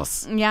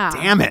 Michaels. Yeah.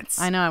 Damn it.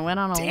 I know. I went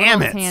on a little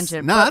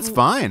tangent. No, that's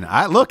fine.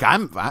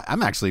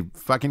 I'm actually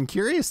fucking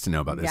curious to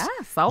know about this.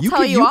 Yes. I'll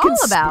tell you all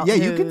about Yeah,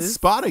 you can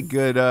spot a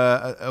good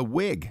a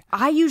wig.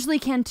 I usually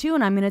can too,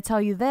 and I'm going to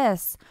tell you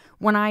this.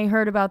 When I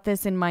heard about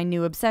this in my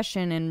new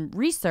obsession and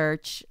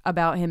research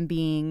about him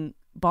being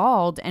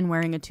bald and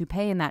wearing a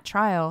toupee in that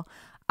trial,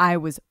 I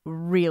was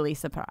really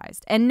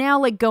surprised. And now,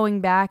 like,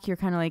 going back, you're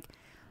kind of like,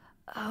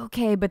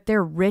 okay, but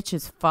they're rich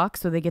as fuck,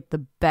 so they get the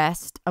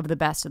best of the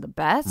best of the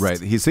best.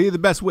 Right. He had the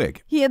best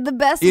wig. He had the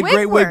best wig work.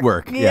 He wig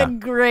work. had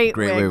great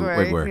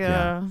wig work.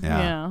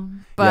 Yeah.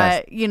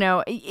 But,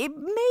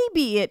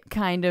 maybe it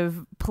kind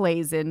of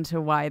plays into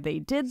why they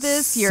did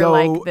this. You're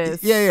like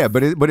this. Yeah.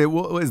 But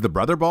is the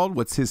brother bald?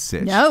 What's his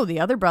sitch? No, the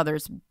other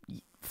brother's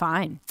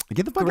fine.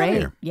 Get the fuck out of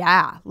here.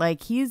 Yeah.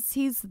 Like, he's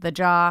the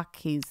jock.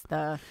 He's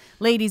the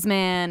ladies'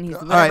 man. He's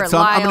whatever. All right, so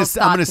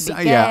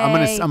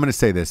I'm gonna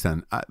say this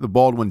then. The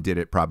bald one did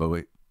it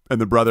probably. And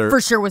the brother for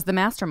sure was the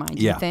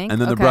mastermind. You think? And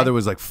then the brother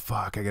was like,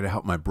 "Fuck, I gotta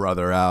help my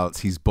brother out.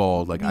 He's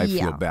bald. Like I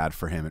feel bad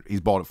for him. He's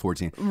bald at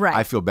 14. Right.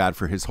 I feel bad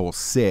for his whole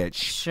sitch.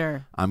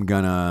 Sure. I'm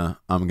gonna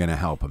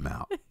help him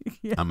out.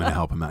 I'm gonna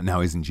help him out.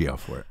 Now he's in jail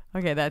for it.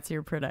 Okay, that's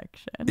your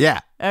prediction. Yeah.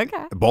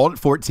 Okay. Bald at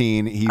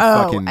 14.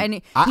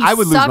 I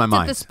would lose my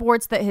mind. At the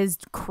sports that his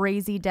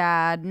crazy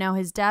dad. Now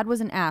his dad was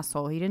an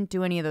asshole. He didn't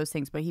do any of those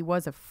things, but he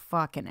was a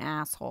fucking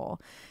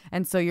asshole.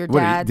 And so your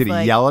dad did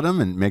he yell at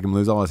him and make him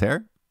lose all his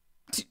hair?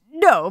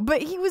 No,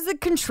 but he was a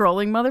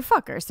controlling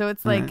motherfucker. So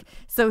it's like,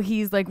 so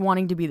he's like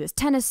wanting to be this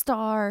tennis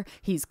star.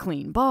 He's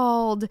clean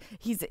bald.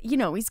 He's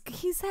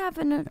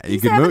having a. You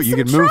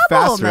could move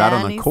faster out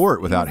on the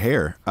court without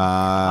hair.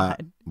 Well,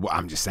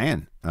 I'm just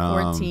saying.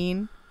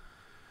 14.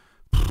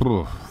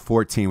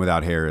 14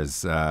 without hair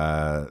is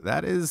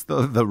that is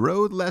the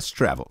road less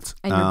traveled.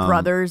 And your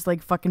brother's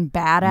like fucking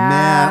badass.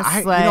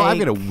 Man, I've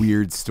got a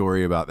weird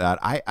story about that.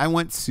 I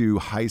went to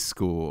high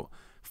school.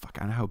 Fuck,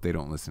 I hope they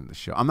don't listen to the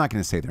show. I'm not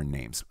going to say their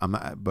names.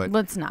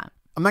 Let's not.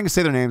 I'm not going to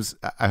say their names.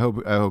 I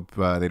hope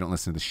they don't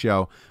listen to the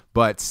show.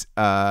 But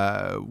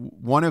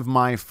one of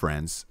my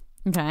friends,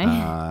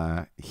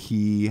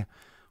 he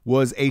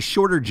was a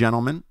shorter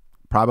gentleman,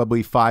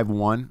 probably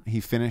 5'1". He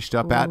finished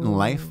up at in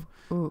life,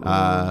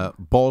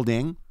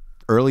 balding,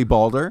 early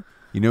balder.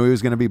 You knew he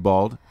was going to be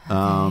bald.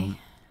 Okay.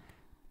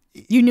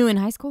 You knew in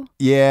high school?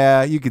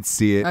 Yeah, you could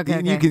see it. Okay.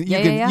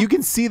 You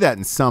can see that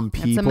in some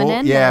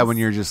people. Yeah, when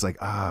you're just like,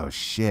 oh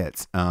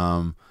shit.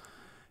 And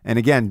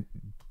again,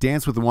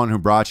 dance with the one who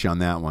brought you on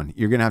that one.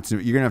 You're gonna have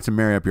to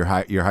marry up your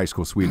high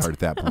school sweetheart at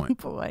that point.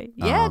 Boy,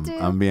 yeah,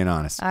 dude. I'm being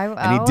honest.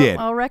 And he did.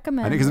 I'll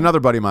recommend. Because another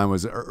buddy of mine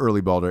was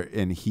early balder,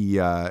 and he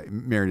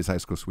married his high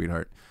school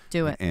sweetheart.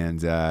 Do it.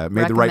 And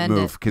made the right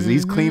move because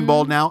he's clean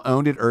bald now,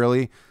 owned it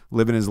early,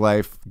 living his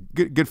life.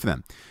 Good for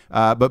them.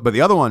 But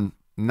the other one,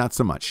 not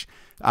so much.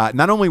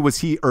 Not only was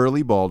he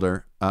early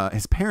balder,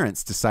 his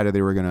parents decided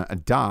they were going to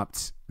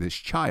adopt this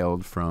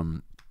child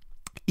from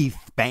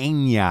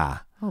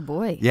España. Oh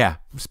boy. Yeah,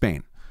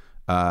 Spain.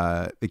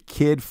 The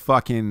kid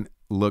fucking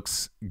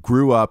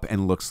grew up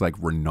and looks like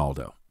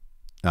Ronaldo.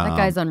 That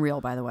guy's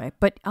unreal, by the way.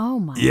 But oh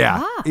my God.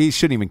 Yeah, he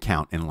shouldn't even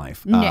count in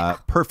life. No.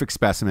 Perfect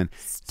specimen.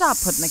 Stop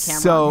putting the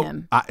camera on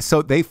him.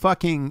 So they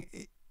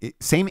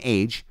same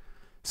age.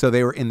 So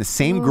they were in the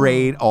same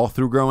grade all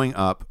through growing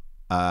up.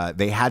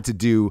 They had to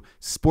do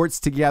sports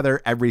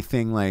together,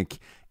 everything like.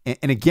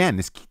 And again,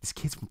 this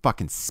kid's from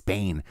fucking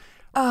Spain.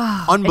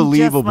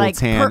 Unbelievable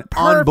tan,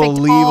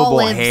 unbelievable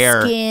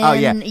hair. Skin. Oh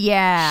yeah,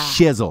 yeah,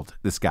 chiseled.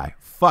 This guy,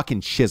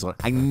 fucking chiseled.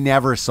 I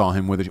never saw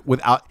him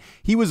without.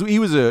 He was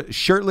a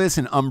shirtless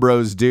and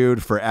Umbros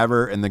dude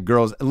forever, and the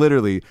girls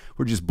literally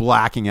were just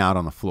blacking out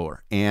on the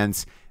floor.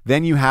 And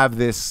then you have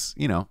this,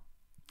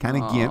 kind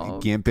of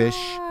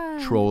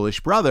gimpish,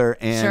 trollish brother,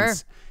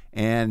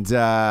 and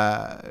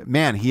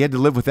man, he had to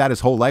live with that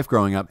his whole life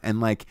growing up. And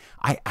like,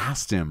 I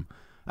asked him.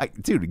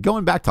 Dude,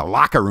 going back to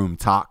locker room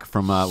talk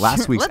from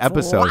last week's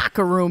episode.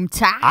 Locker room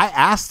talk. I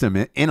asked him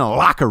in a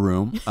locker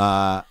room.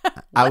 I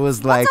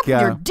was like, what's up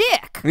with your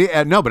dick?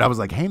 Yeah, no, but I was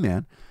like, hey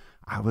man,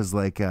 I was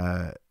like,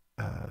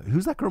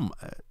 who's that girl?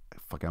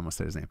 Fuck, I almost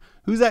said his name.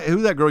 Who's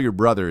that girl your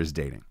brother is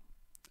dating?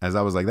 As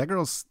I was like, that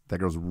girl's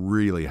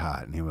really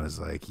hot, and he was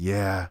like,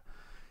 yeah,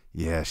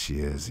 she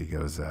is. He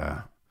goes,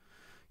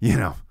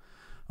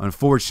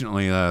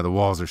 unfortunately, the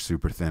walls are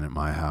super thin at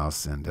my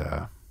house,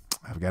 and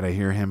I've got to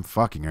hear him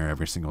fucking her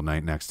every single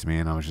night next to me,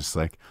 and I was just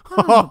like,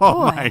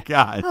 oh my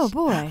gosh. Oh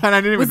boy. And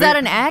I didn't even was that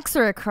an ex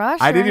or a crush?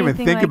 I didn't even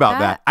think about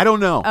that. I don't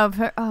know. Of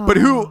her, oh. But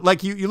who,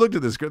 like you looked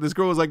at this girl. This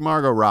girl was like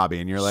Margot Robbie,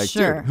 and you're like,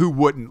 sure. Dude, who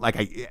wouldn't?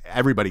 Like,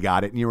 everybody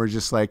got it, and you were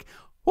just like,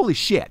 holy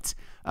shit.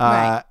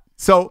 Right.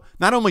 So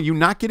not only you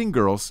not getting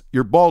girls,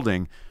 you're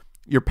balding.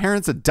 Your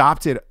parents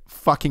adopted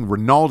fucking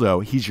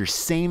Ronaldo. He's your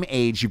same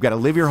age. You've got to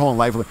live your whole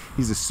life.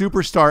 He's a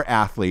superstar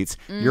athlete.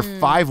 You're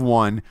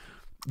 5'1".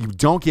 You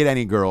don't get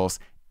any girls,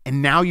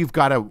 and now you've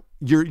got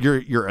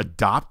your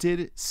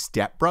adopted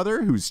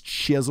stepbrother who's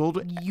chiseled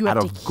out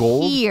of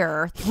gold.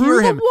 Hear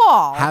him the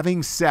wall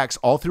having sex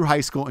all through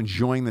high school,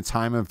 enjoying the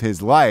time of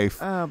his life.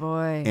 Oh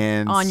boy!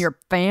 And on your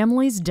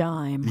family's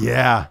dime.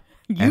 Yeah,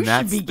 you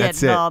should be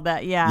getting all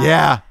that. Yeah,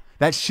 yeah.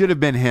 That should have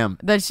been him.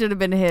 That should have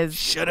been his.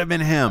 Should have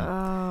been him.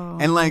 Oh,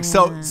 and like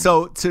man.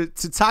 so to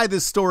tie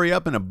this story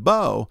up in a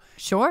bow.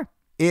 Sure.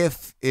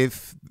 If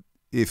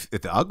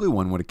the ugly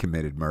one would have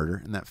committed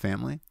murder in that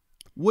family,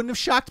 wouldn't have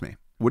shocked me.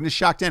 Wouldn't have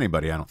shocked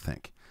anybody, I don't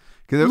think.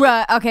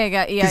 Right, okay,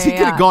 yeah. Because he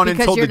could have gone and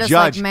told the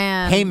judge, like,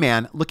 man, hey,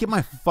 man, look at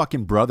my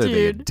fucking brother. Dude,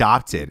 they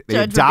adopted. They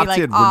judge adopted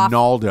would be like,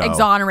 Ronaldo.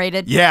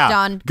 Exonerated. Yeah.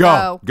 Done.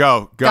 Go.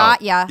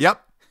 Got ya.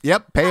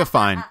 Yep. Pay a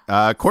fine.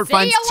 Court See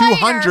fine's you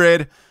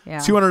later.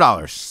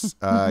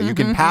 $200. You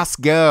can pass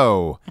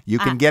go. You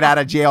can get out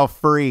of jail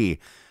free.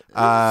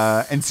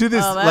 And to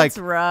this, that's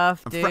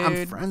rough, dude.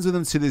 I'm friends with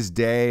him to this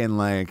day, and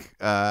like,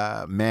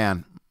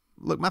 man,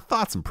 look, my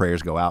thoughts and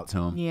prayers go out to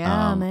him.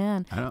 Yeah,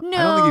 man. I don't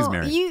think he's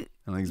married. You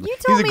told me he's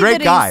a great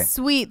that guy. He's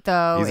sweet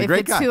though. He's a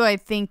great guy. Who I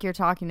think you're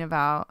talking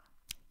about.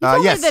 You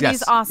told me that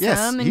he's awesome. Yes,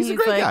 and he's a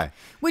great guy.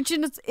 Which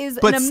is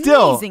But an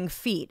still, amazing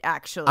feat,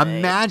 actually.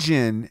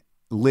 Imagine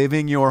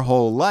living your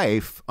whole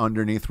life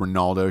underneath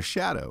Ronaldo's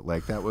shadow.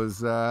 Like that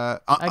was on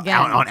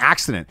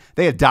accident.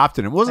 They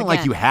adopted him. It wasn't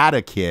like you had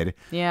a kid.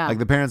 Yeah. Like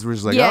the parents were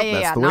just like,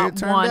 that's the way it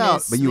turned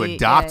out. But you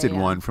adopted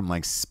one from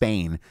like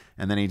Spain,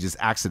 and then he just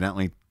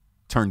accidentally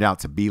turned out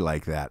to be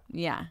like that.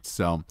 Yeah.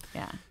 So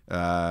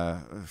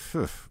yeah.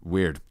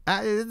 Weird.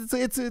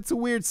 It's a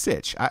weird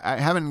sitch. I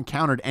haven't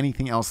encountered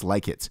anything else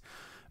like it.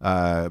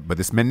 But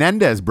this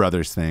Menendez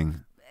brothers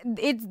thing.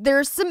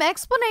 There's some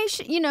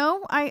explanation,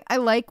 I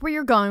like where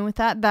you're going with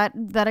that.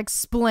 That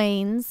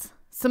explains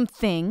some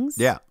things.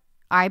 Yeah.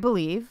 I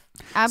believe.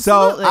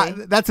 Absolutely.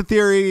 So that's a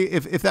theory.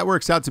 If that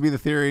works out to be the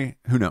theory,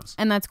 who knows?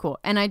 And that's cool.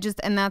 And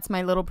that's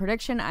my little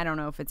prediction. I don't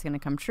know if it's going to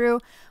come true,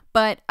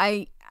 but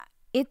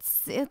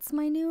it's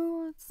my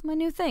new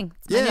thing.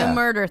 It's my new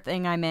murder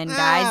thing I'm in,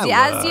 guys.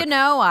 As you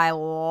know, I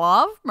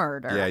love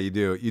murder. Yeah, you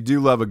do. You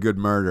do love a good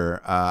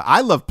murder.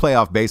 I love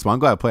playoff baseball. I'm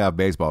glad playoff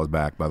baseball is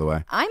back, by the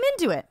way. I'm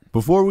into it.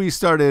 Before we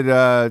started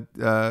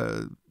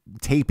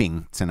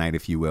taping tonight,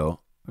 if you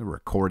will,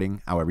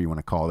 recording, however you want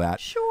to call that.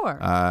 Sure.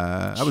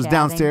 I was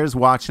downstairs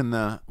watching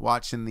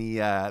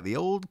the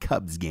old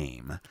Cubs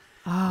game.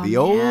 Oh, the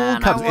old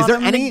man, Cubs. Is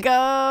there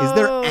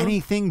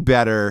anything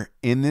better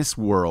in this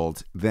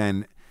world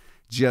than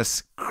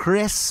just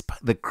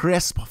the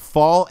crisp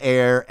fall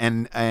air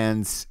and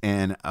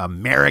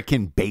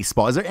American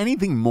baseball? Is there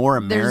anything more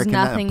American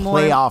than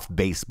playoff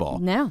baseball?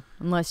 No,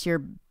 unless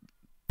you're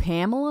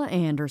Pamela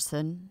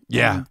Anderson,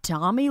 yeah, and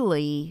Tommy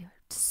Lee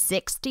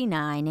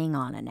 69ing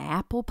on an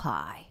apple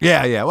pie.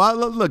 Yeah. Well,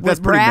 look, that's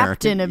pretty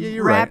American.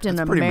 Wrapped in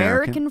an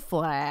American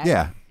flag.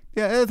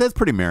 Yeah, that's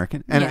pretty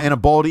American. And a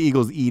bald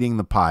eagle's eating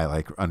the pie,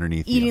 like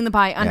underneath. Eating the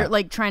pie under,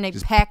 like trying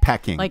to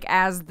pecking, like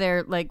as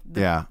they're like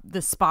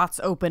the spots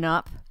open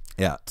up.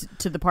 Yeah.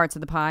 To the parts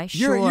of the pie.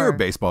 Sure. You're a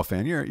baseball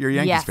fan. You're a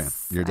Yankees fan.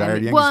 You're a diehard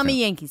Yankees fan. Well, I'm a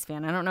Yankees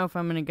fan. I don't know if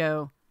I'm going to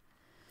go,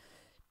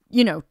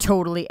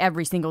 totally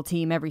every single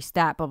team, every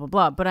stat, blah, blah,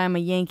 blah. But I'm a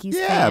Yankees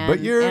fan. Yeah, but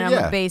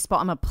I'm a baseball.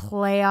 I'm a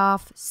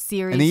playoff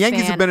series fan. And the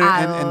Yankees have been in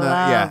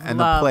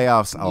the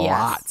playoffs a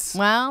lot.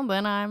 Well,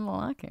 then I'm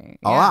lucky.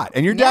 A lot.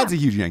 And your dad's a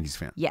huge Yankees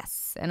fan.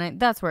 Yes. And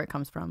that's where it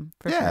comes from,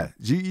 for sure.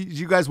 Did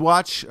you guys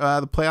watch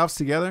the playoffs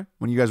together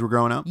when you guys were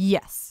growing up?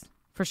 Yes.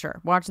 For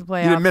sure. Watch the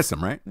playoffs. You didn't miss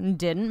them, right?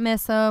 Didn't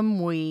miss them.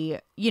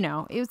 It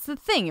was the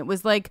thing. It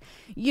was like,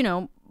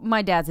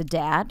 my dad's a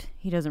dad.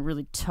 He doesn't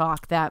really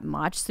talk that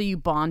much. So you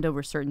bond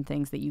over certain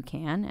things that you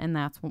can. And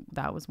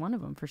that was one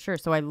of them for sure.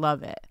 So I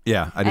love it.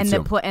 Yeah, I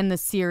did too. And the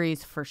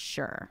series for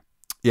sure.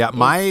 Yeah. Do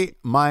you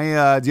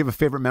have a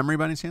favorite memory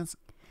by any chance?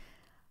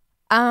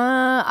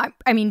 I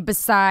mean,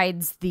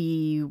 besides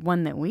the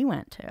one that we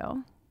went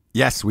to.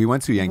 Yes, we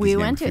went to Yankees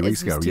game a few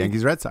weeks ago.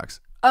 Yankees Red Sox.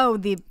 Oh,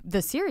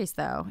 the series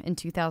though in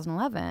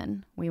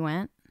 2011 we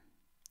went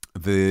for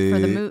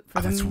the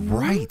that's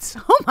right.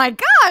 Oh my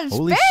gosh!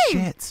 Holy babe.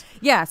 shit!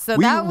 Yeah, so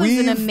that was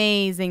an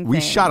amazing thing.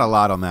 We shot a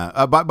lot on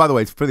that. By the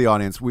way, for the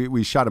audience,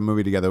 we shot a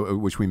movie together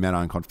which we met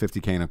on called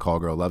 50K and a Call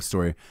Girl Love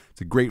Story.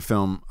 It's a great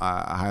film.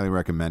 I highly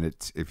recommend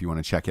it if you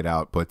want to check it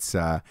out. But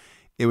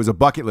it was a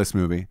bucket list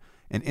movie.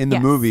 And in the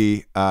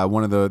movie,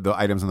 one of the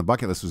items on the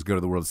bucket list was go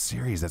to the World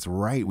Series. That's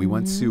right. We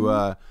went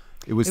to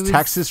it was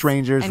Texas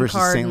Rangers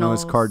versus St.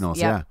 Louis Cardinals.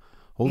 Yep. Yeah.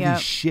 Holy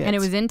shit. And it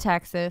was in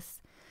Texas.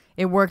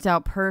 It worked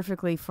out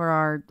perfectly for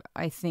our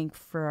I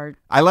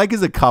like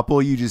as a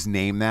couple, you just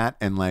name that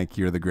and like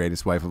you're the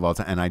greatest wife of all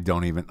time. And I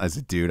don't even, as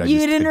a dude, I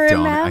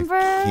remember?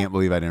 I can't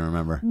believe I didn't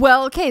remember.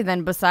 Well, okay,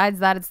 then besides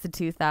that, it's the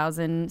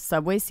 2000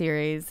 Subway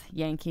Series,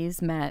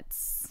 Yankees,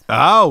 Mets.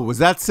 Oh, was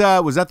that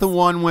the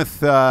one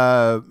with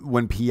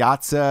when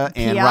Piazza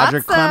and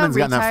Roger Clemens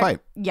got in that fight?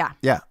 Yeah.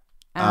 Yeah.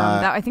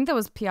 I think that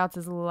was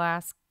Piazza's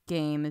last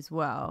game as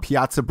well.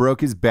 Piazza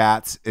broke his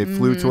bat. It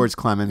flew towards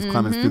Clemens.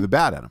 Clemens threw the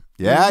bat at him.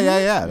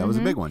 Yeah. That was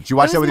a big one. Did you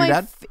watch that with your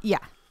dad? Yeah.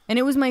 And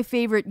it was my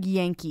favorite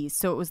Yankees.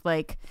 So it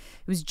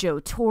was Joe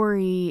Torre.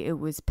 It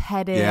was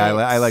Pettit. Yeah,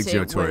 I like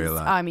Joe Torre a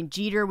lot. I mean,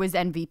 Jeter was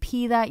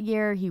MVP that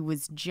year. He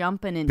was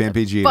jumping into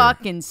Pimpy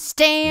fucking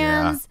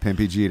stands. Yeah,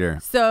 Pimpy Jeter.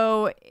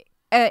 So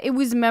it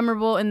was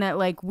memorable in that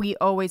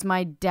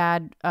my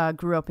dad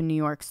grew up in New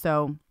York.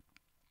 So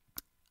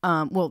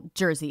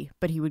Jersey,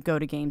 but he would go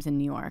to games in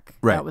New York.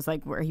 Right. That was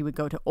like where he would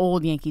go to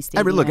old Yankee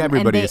Stadium.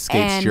 Everybody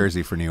escapes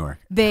Jersey for New York.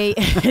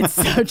 It's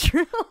so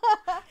true.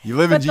 You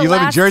live in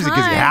Jersey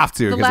because you have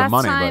to because of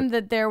money. The last time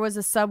that there was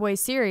a Subway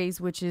Series,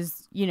 which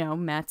is,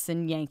 Mets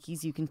and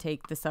Yankees, you can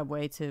take the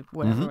subway to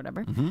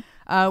whatever,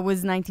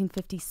 was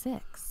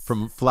 1956.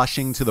 From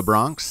Flushing to the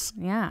Bronx?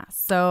 Yeah.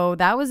 So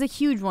that was a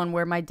huge one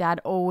where my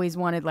dad always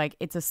wanted,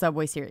 it's a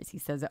Subway Series. He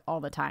says it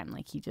all the time.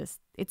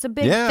 It's a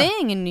big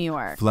thing in New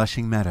York.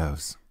 Flushing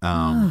Meadows.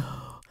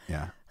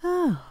 Yeah.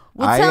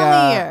 Well,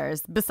 tell me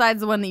yours.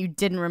 Besides the one that you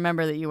didn't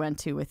remember that you went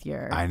to with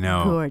your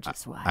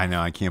gorgeous wife. I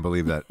know. I can't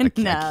believe that. I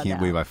can't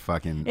believe I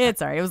fucking...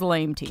 It's all right. It was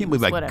lame teams. I can't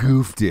believe I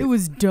goofed it. It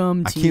was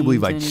dumb teams. I can't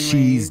believe I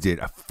cheesed it.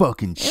 I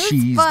fucking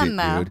cheesed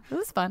it, dude. It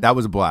was fun. That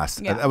was a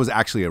blast. Yeah. That was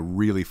actually a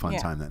really fun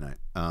time that night.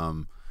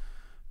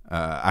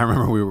 I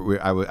remember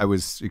I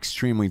was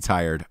extremely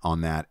tired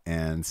on that,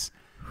 and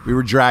we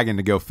were dragging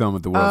to go film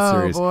at the World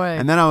Series. Boy.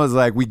 And then I was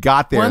like, we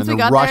got there, and the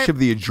rush of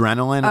the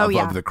adrenaline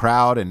of the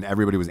crowd, and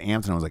everybody was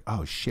amped, and I was like,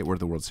 oh shit, we're at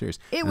the World Series.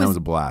 That was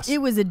a blast. It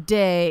was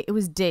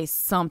day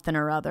something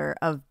or other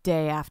of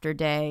day after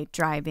day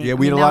driving. Yeah,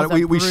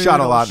 we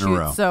shot a lot in a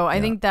row. So I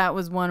think that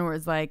was one where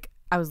it's like,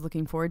 I was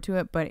looking forward to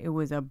it, but it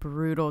was a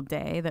brutal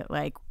day that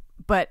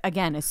but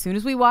again, as soon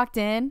as we walked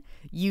in,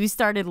 you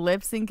started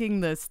lip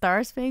syncing the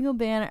Star Spangled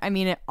Banner. I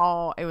mean, it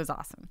was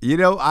awesome.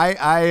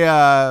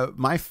 I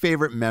my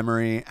favorite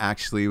memory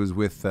actually was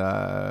with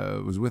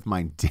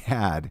my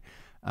dad.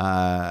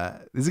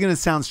 This is gonna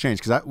sound strange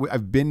because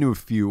I've been to a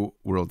few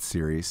World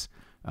Series.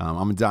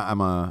 I'm an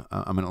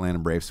Atlanta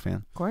Braves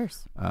fan. Of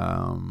course.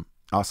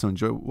 Also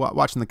enjoy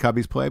watching the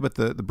Cubbies play, but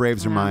the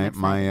Braves are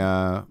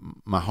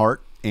my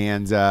heart.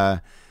 And I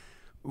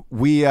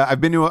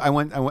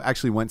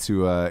actually went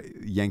to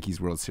Yankees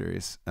World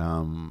Series.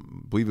 I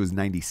believe it was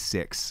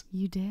 96.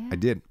 You did? I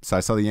did. So I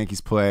saw the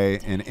Yankees play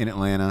in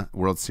Atlanta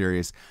World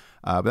Series.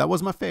 But that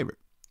was my favorite.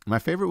 My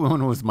favorite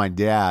one was my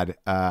dad.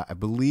 I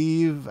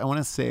want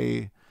to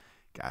say,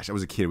 gosh, I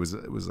was a kid. It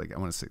was like, I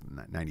want to say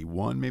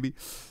 91 maybe.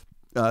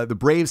 The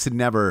Braves had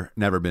never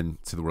been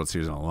to the World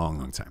Series in a long,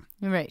 long time.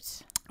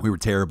 Right. We were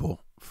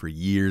terrible for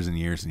years and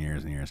years and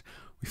years and years.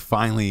 We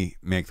finally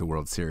make the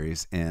World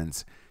Series,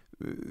 and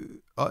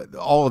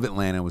all of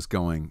Atlanta was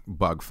going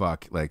bug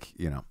fuck.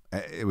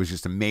 It was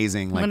just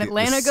amazing. When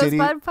Atlanta goes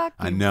bug fuck,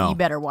 I know. You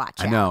better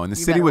watch it. I know. And the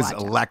city was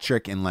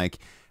electric, and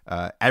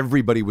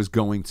everybody was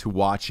going to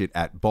watch it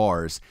at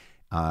bars.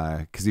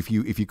 Because if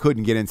you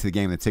couldn't get into the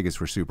game, the tickets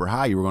were super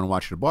high. You were going to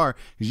watch at a bar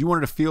because you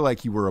wanted to feel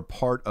like you were a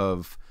part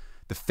of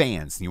the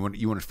fans. And you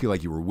wanted to feel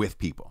like you were with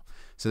people.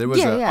 So there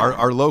was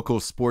our local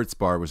sports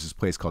bar was this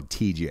place called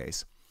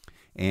TJ's,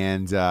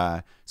 and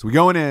so we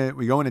go into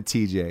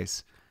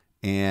TJ's,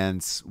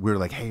 and we're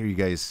like, hey, are you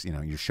guys,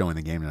 you're showing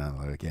the game, and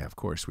I'm like, yeah, of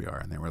course we are.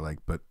 And they were like,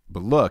 but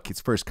look,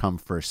 it's first come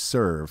first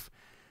serve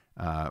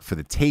for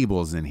the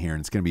tables in here,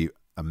 and it's gonna be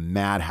a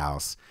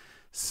madhouse.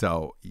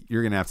 So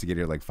you're going to have to get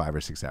here like 5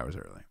 or 6 hours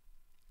early.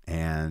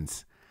 And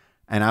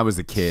I was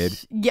a kid.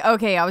 Yeah.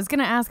 Okay. I was going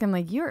to ask him,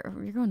 like, you're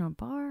going to a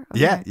bar?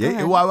 Okay,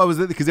 yeah. Well, I was,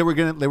 because they were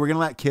going to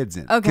let kids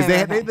in.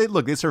 Okay.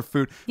 Because they serve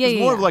food. Yeah, it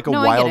was more of like a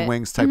Wild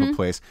Wings type of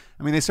place.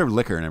 I mean, they serve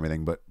liquor and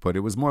everything, but it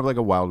was more of like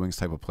a Wild Wings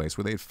type of place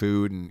where they had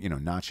food and,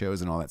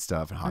 nachos and all that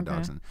stuff and hot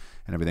dogs and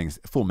everything's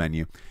full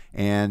menu.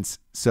 And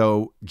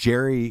so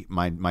Jerry,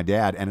 my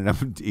dad, ended up,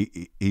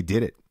 he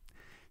did it.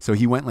 So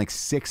he went like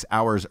 6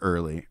 hours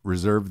early,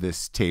 reserved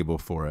this table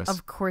for us.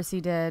 Of course he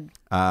did.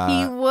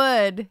 He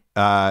would.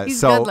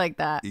 He's good like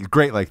that. He's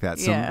great like that.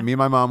 So me and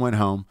my mom went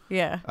home.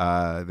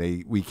 Yeah.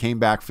 We came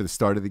back for the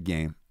start of the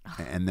game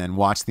and then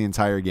watched the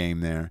entire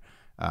game there.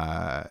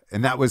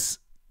 And that was,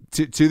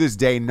 to this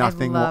day,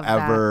 nothing will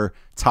ever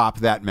top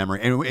that memory.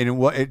 And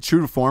it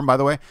true to form, by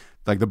the way.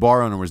 Like the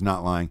bar owner was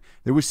not lying.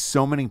 There was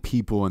so many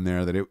people in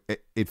there that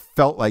it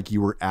felt like you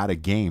were at a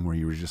game where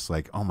you were just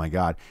like, oh my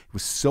God. It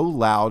was so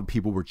loud.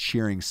 People were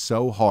cheering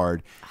so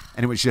hard.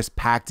 And it was just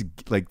packed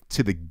like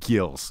to the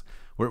gills,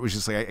 where it was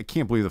just like, I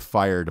can't believe the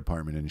fire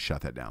department didn't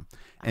shut that down.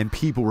 And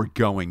people were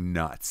going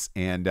nuts.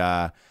 And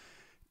to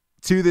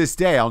this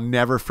day, I'll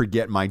never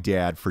forget my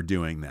dad for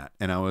doing that.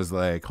 And I was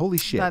like, holy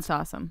shit. That's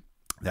awesome.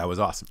 That was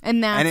awesome.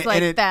 And that's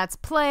that's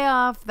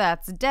playoff,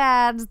 that's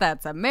dads,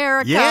 that's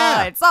America.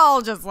 Yeah. It's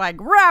all just like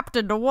wrapped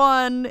into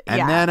one.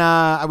 And then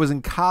I was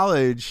in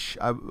college,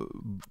 I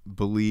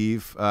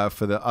believe,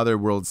 for the other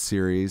World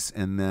Series.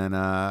 And then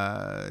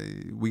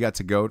we got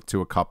to go to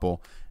a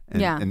couple.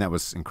 And that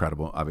was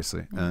incredible,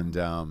 obviously. And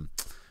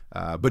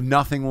but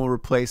nothing will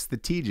replace the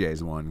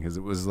TJ's one, because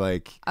it was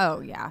like,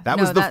 that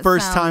was the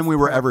first time we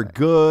were ever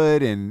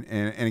good. And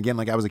again,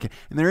 like I was a kid.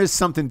 And there is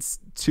something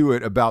to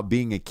it about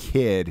being a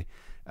kid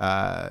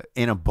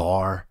in a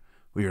bar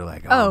where you're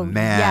like, oh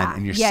man,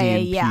 and you're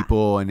seeing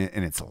people and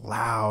it's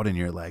loud and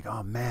you're like,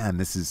 oh man,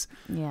 this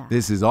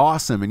is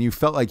awesome. And you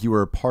felt like you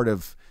were a part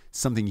of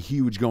something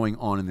huge going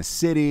on in the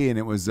city, and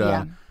it was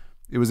an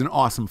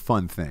awesome,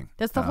 fun thing.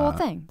 That's the whole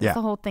thing. That's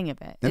the whole thing of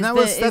it. And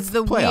that's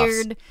the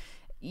weird,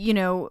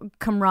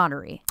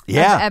 camaraderie of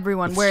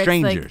everyone, where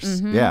strangers.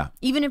 It's like,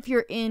 even if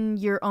you're in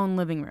your own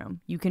living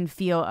room, you can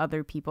feel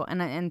other people,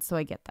 and so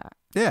I get that.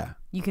 Yeah,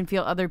 you can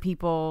feel other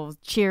people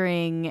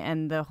cheering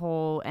and the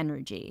whole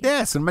energy.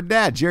 Yes, and my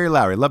dad, Jerry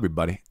Lowry, love you,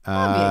 buddy.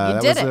 You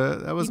did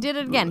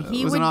it again.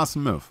 It was an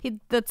awesome move.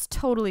 That's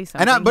totally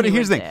something. But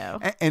here's the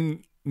thing,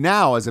 and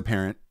now as a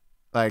parent,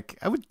 like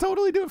I would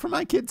totally do it for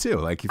my kid too.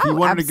 Like if he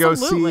wanted to go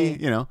see,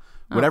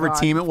 whatever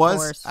team it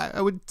was, I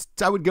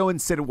would go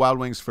and sit at Wild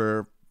Wings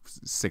for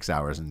 6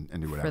 hours and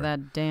do whatever for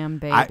that damn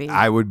baby.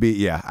 I would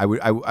be I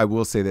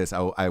will say this,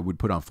 I would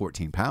put on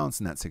 14 pounds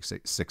in that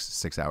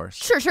six hours.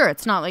 Sure.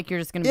 It's not like you're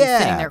just going to be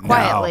sitting there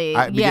quietly.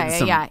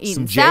 Eating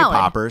some J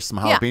poppers, some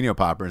jalapeno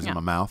poppers in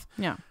my mouth.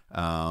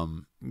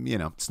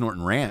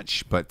 Snorting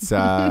ranch, but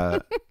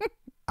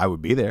I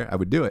would be there. I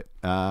would do it.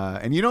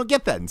 And you don't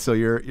get that until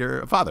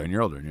you're a father and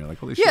you're older and you're like,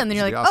 holy shit. Yeah, and then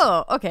you're like,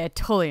 awesome. Oh, okay, I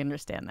totally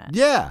understand that.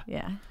 Yeah.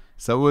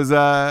 So it was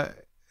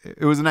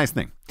a nice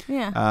thing.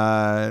 Yeah.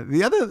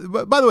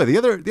 By the way,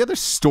 the other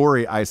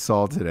story I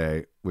saw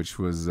today, which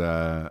was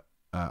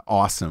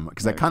awesome,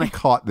 because I kind of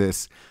caught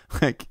this,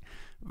 like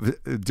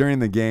during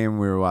the game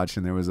we were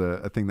watching, there was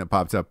a thing that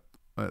popped up,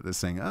 this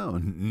saying,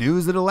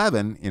 news at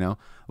 11,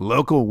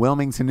 local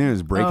Wilmington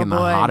news breaking the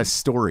hottest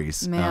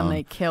stories. Man,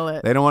 they kill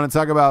it. They don't want to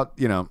talk about,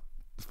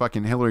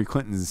 fucking Hillary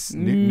Clinton's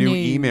new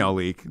email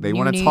leak. They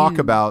want to talk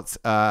about,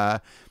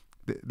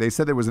 they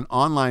said there was an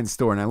online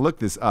store, and I looked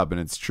this up, and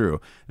it's true.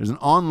 There's an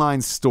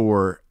online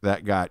store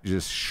that got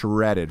just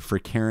shredded for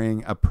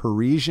carrying a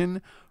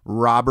Parisian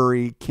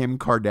robbery Kim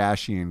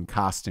Kardashian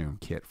costume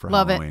kit for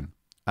Halloween.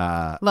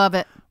 Love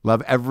it.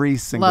 Love every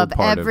single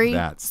part of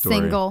that story.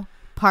 Single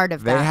part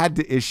of that. They had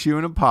to issue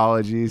an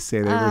apology,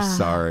 say they were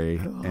sorry,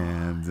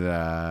 and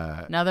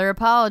another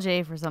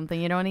apology for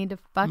something you don't need to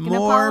fucking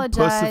more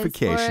apologize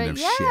pussification for. of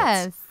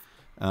Yes.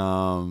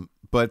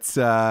 But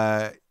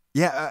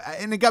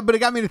and it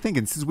got me to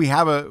thinking, since we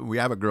have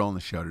a girl on the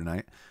show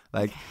tonight,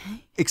 like,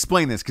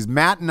 explain this, because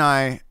Matt and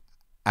I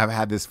have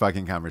had this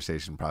fucking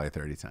conversation probably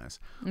 30 times.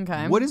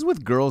 Okay. What is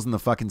with girls in the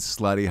fucking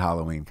slutty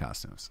Halloween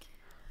costumes?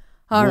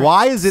 All right.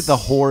 Why is it the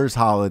whore's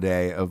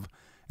holiday of?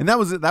 And that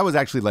was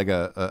actually like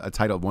a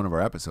title of one of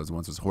our episodes.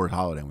 Once was Whore's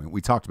Holiday.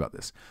 We talked about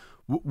this.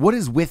 What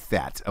is with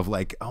that of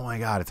like, oh my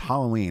God, it's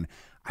Halloween,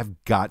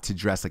 I've got to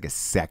dress like a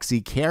sexy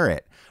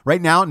carrot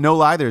right now? No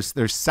lie, there's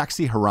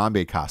sexy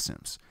Harambe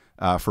costumes.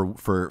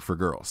 for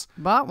girls.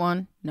 Bought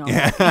one. No.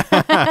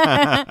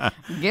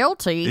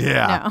 Guilty.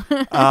 Yeah.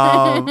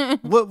 No.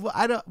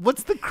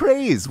 What's the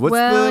craze?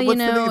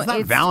 It's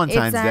not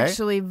Valentine's Day. It's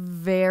actually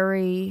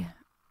very,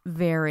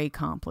 very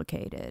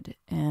complicated,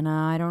 and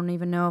I don't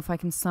even know if I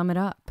can sum it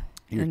up.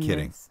 You're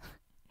kidding.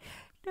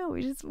 No,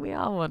 we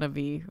all want to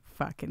be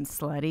fucking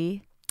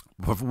slutty.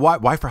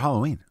 Why for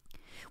Halloween?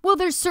 Well,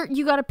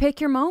 you got to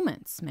pick your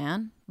moments,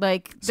 man.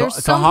 Like, there's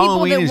so some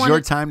Halloween people that is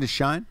your time to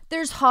shine?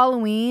 There's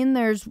Halloween.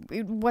 There's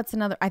what's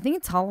another? I think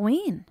it's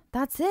Halloween.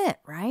 That's it,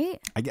 right?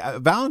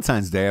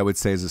 Valentine's Day, I would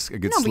say, is a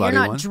good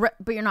slutty one.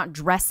 But you're not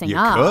dressing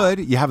up. You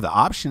could. You have the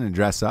option to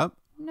dress up.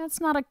 That's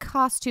not a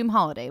costume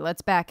holiday.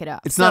 Let's back it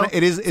up. It's not.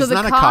 It is. It's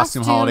not a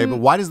costume holiday. But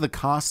why does the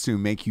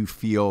costume make you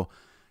feel?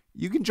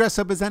 You can dress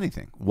up as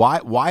anything.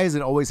 Why does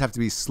it always have to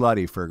be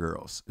slutty for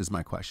girls? Is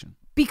my question.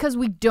 Because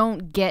we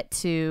don't get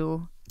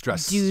to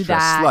do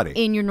that slutty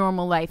in your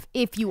normal life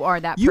if you are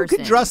that person.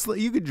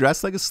 You could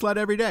dress like a slut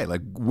every day.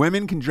 Like,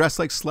 women can dress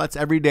like sluts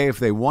every day if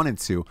they wanted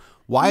to.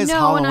 Why is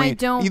Halloween? And I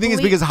don't. You think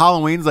it's because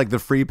Halloween's like the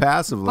free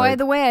pass of like? By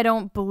the way, I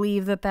don't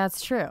believe that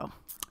that's true.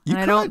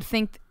 I don't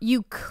think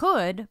you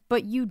could,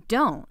 but you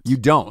don't. You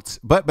don't.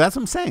 But that's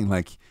what I'm saying.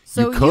 Like,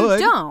 so you could.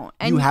 You don't.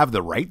 And you have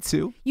the right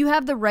to. You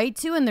have the right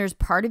to, and there's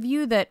part of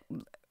you that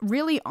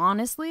really,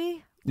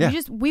 honestly,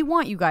 we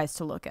want you guys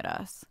to look at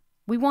us.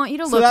 We want you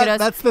to look at us.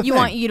 That's the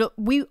thing.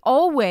 We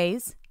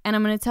always, and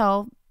I'm going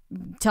to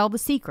tell the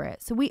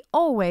secret. So we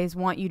always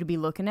want you to be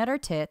looking at our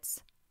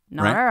tits,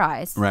 not our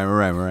eyes.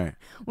 Right.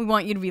 We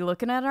want you to be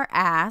looking at our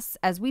ass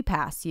as we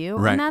pass you.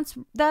 Right.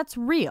 And that's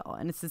real.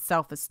 And it's a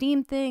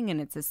self-esteem thing,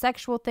 and it's a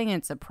sexual thing,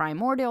 and it's a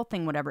primordial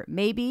thing, whatever it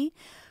may be.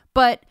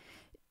 But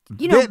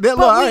we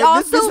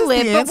also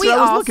live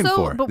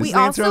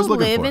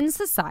in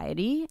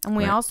society, and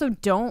we also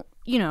don't,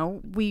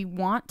 we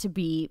want to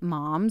be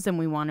moms, and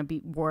we want to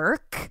be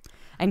work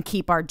and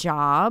keep our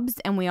jobs,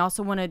 and we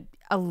also want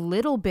a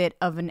little bit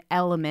of an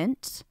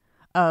element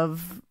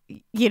of,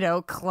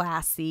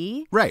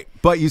 classy. Right.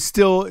 But you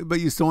still want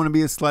to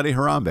be a slutty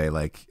Harambe.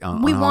 Like,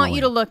 we want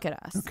you to look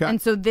at us. Okay.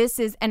 And so this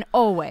is, and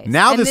always.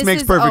 Now this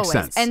makes perfect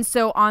sense. And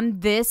so on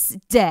this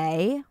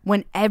day,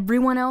 when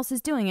everyone else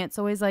is doing it, it's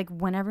always like,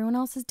 when everyone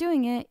else is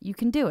doing it, you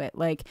can do it.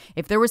 Like,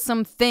 if there was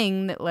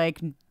something that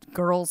like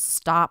girls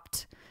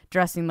stopped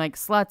dressing like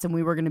sluts and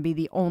we were going to be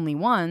the only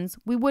ones,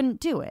 we wouldn't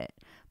do it.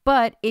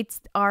 But it's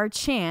our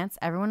chance.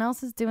 Everyone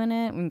else is doing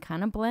it. We can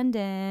kind of blend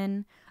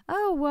in.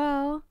 Oh,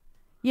 well.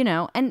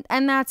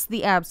 And that's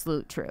the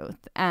absolute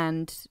truth.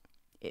 And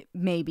it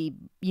maybe,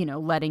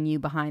 letting you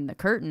behind the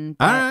curtain.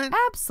 But all right.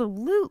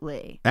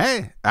 Absolutely.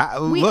 Hey,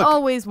 we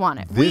always want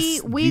it.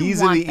 These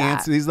want are the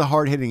answers. These are the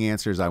hard-hitting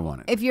answers I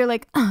wanted. If you're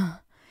like,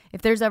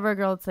 if there's ever a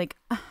girl that's like,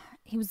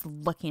 he was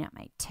looking at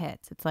my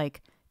tits. It's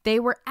like, they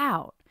were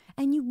out.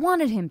 And you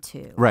wanted him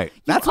to. Right.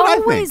 That's what I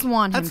think. You always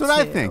want him to. That's what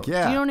I think,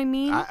 yeah. Do you know what I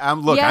mean?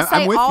 I'm with you.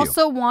 I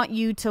also want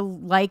you to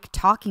like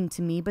talking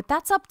to me, but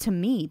that's up to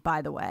me,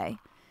 by the way.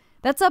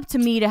 That's up to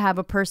me to have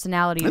a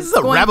personality. This is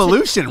a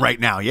revolution right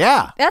now,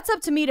 yeah. That's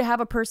up to me to have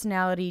a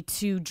personality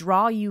to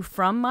draw you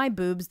from my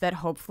boobs that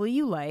hopefully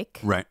you like.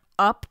 Right.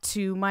 Up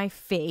to my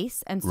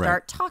face and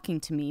start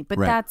talking to me. But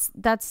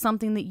that's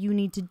something that you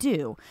need to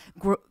do.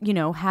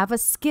 Have a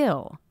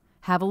skill.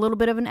 Have a little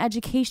bit of an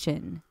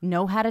education.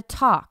 Know how to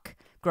talk.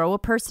 Grow a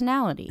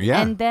personality. Yeah.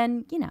 And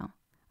then,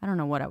 I don't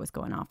know what I was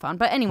going off on.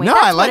 But anyway,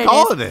 I like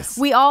all of this.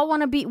 We all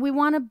want to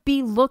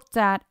be looked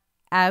at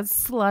as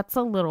sluts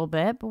a little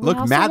bit, but we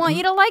also want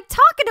you to like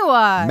talking to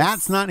us.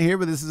 Matt's not here,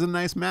 but this is a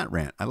nice Matt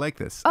rant. I like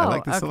this. I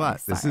like this a lot.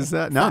 Sorry. This is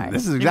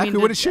this is exactly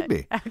what it should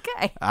be.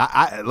 Okay.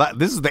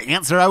 This is the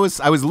answer I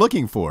was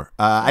looking for.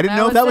 I didn't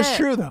know if that was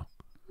true though.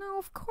 No,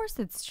 of course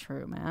it's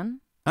true,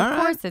 man.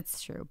 Of course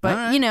it's true.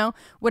 But,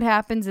 what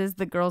happens is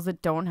the girls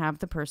that don't have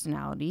the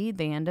personality,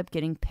 they end up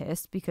getting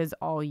pissed because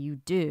all you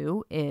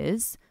do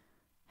is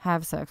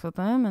have sex with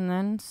them and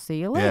then see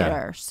you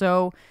later.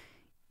 So,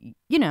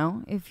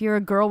 if you're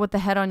a girl with the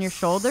head on your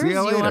shoulders, you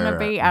want to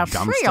be a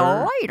see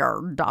you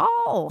later,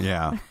 doll.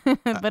 Yeah.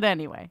 But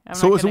anyway.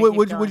 So what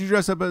would you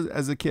dress up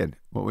as a kid?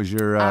 What was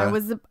your...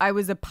 I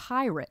was a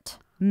pirate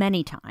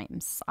many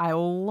times. I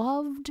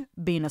loved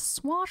being a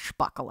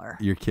swashbuckler.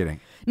 You're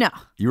kidding. No.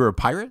 You were a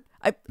pirate?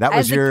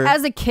 As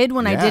a kid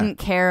when I didn't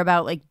care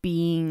about like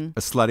being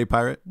a slutty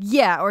pirate,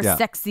 or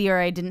sexy, or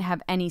I didn't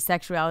have any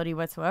sexuality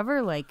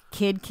whatsoever, like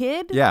kid,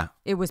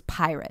 it was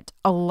pirate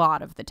a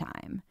lot of the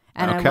time,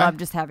 and I loved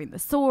just having the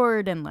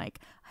sword, and like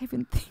I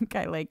even think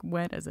I like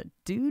went as a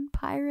dude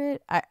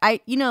pirate. I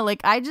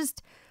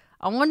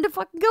wanted to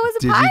fucking go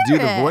as a pirate. Did you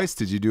do the voice?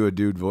 Did you do a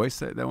dude voice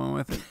that went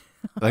with it?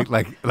 like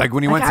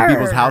when you went to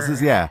people's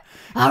houses,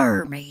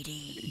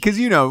 matey. Because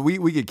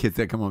we get kids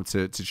that come up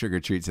to trick or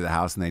treat to the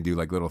house and they do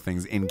like little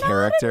things in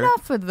character.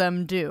 Enough of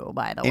them do,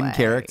 by the way. In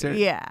character,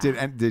 yeah.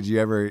 Did you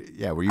ever?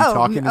 Yeah, were you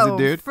talking as a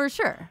dude? For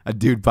sure. A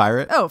dude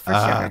pirate. Oh, for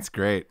sure. That's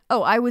great.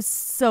 Oh, I was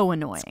so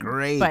annoying. That's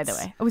great. By the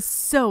way, I was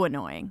so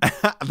annoying.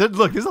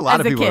 Look, there's a lot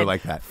of people who are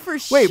like that. For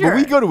sure. Wait, but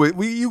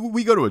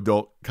we go to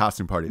adult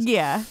costume parties.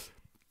 Yeah.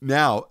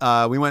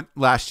 Now, we went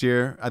last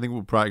year. I think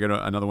we'll probably get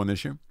another one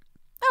this year.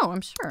 Oh,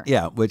 I'm sure.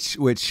 Yeah, which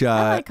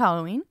I like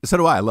Halloween. So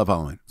do I. I love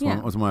Halloween. It's Yeah.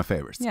 one of my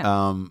favorites.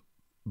 Yeah.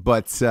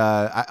 But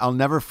I'll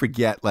never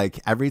forget, like,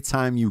 every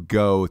time you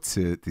go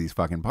to these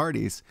fucking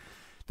parties,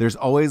 there's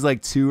always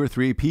like 2 or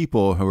 3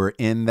 people who are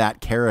in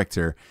that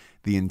character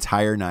the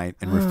entire night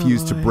and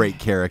refuse to break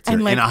character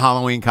And, like, in a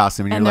Halloween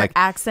costume. And you're their like,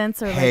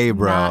 accents are like hey,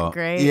 bro. not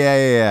great.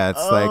 Yeah.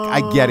 It's like,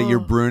 I get it. You're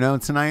Bruno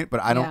tonight, but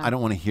I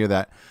don't want to hear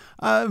that.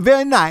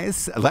 Very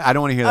nice. Like, I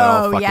don't want to hear that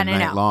all fucking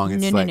night long.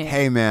 It's like,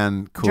 hey,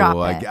 man, cool.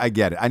 I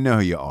get it. I know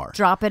who you are.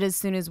 Drop it as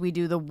soon as we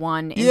do the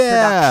one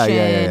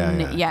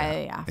introduction.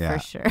 Yeah, for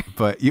sure.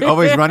 But you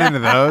always run into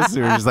those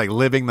who are just like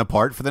living the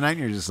part for the night.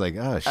 And you're just like,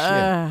 oh, shit.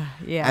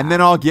 Yeah. And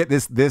then I'll get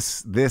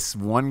this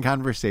one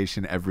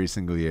conversation every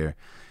single year.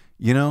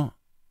 You know,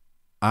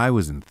 I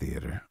was in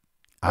theater.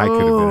 I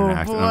could have been an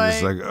actor. And I'm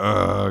just like,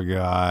 oh,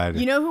 God.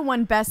 You know who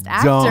won Best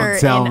Actor Don't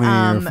tell me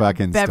your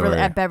fucking story.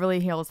 at Beverly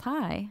Hills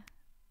High?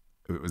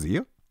 Was it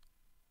you?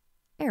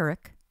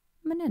 Eric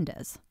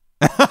Menendez.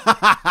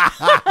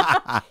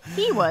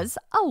 He was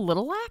a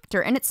little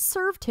actor, and it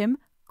served him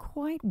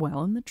quite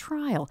well in the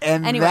trial.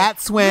 And anyway.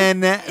 that's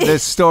when the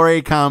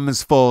story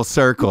comes full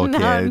circle,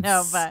 kids.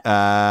 No, but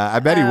I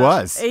bet he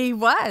was. He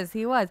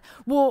was.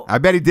 Well, I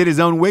bet he did his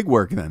own wig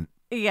work then.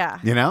 Yeah.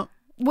 You know?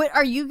 What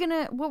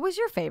was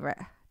your favorite?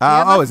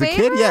 As a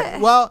kid? Yeah.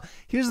 Well,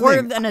 here's the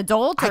thing. Or an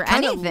adult or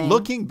anything.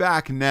 Looking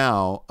back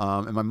now,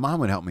 and my mom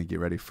would help me get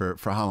ready for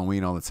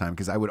Halloween all the time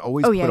because I would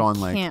always put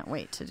on like. Can't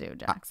wait to do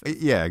Jackson.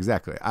 Yeah,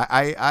 exactly.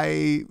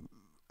 I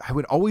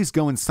would always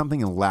go in something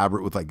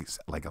elaborate with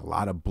like a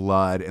lot of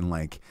blood and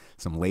like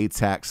some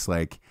latex,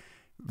 like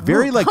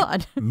very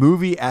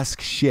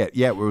movie-esque shit.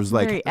 Yeah, where it was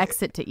like very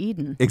Exit to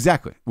Eden.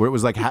 Exactly, where it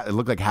was like it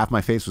looked like half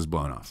my face was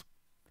blown off.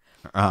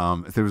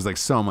 There was like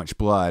so much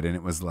blood, and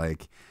it was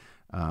like.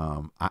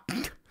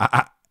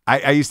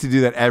 I used to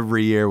do that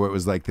every year where it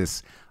was like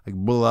this like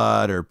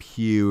blood or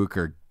puke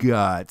or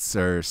guts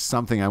or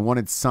something. I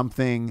wanted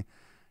something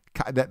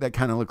that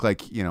kind of looked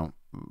like, you know,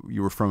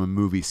 you were from a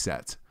movie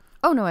set.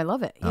 Oh no, I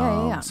love it.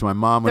 Yeah. So my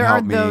mom would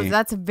help me.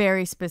 That's a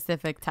very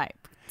specific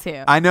type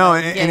too. I know.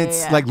 And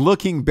it's like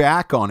looking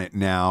back on it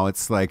now,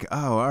 it's like,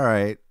 oh, all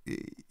right.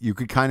 You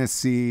could kind of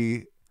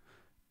see,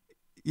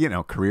 you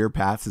know, career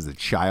paths as a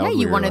child. Yeah,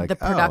 you wanted the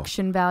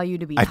production value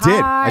to be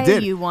high. I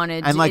did. You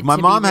wanted and like it my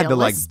to mom be had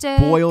realistic. to like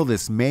boil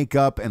this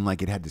makeup and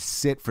like it had to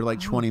sit for like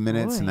 20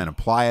 minutes and then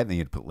apply it and then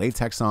you had to put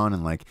latex on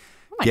and like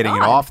getting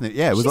it off. And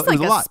it was like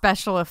a lot.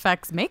 Special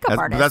effects makeup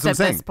artist that's what I'm at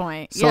saying. This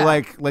point. So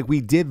like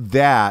we did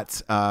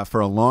that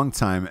for a long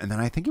time, and then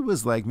I think it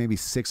was like maybe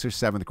 6th or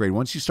 7th grade.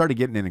 Once you started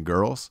getting into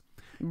girls.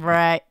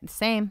 Right.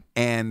 Same.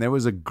 And there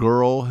was a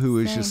girl who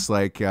was just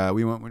like,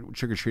 we went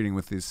trick-or-treating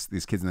with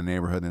these kids in the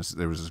neighborhood. And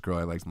there was this girl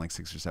I liked in like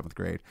 6th or 7th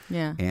grade.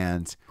 Yeah.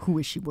 And who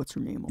is she? What's her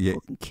name? I'll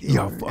fucking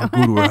kill her. I'll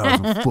go to her house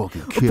and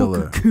fucking kill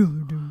her.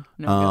 Dude.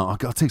 I'll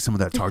take some of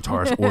that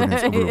Tartarus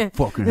ordnance over to her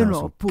fucking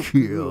house and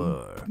kill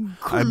her.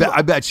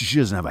 I bet she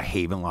doesn't have a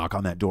Haven lock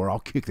on that door. I'll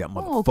kick that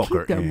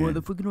motherfucker in.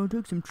 Motherfucker. I'll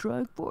take some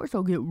Triforce.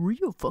 I'll get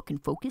real fucking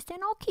focused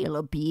and I'll kill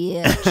a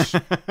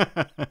bitch.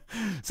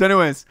 So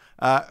anyways,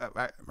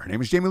 her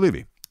name is Jamie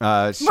Levy.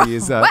 She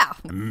is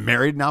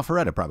married in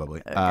Alpharetta,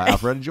 probably.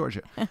 Alpharetta,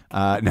 Georgia.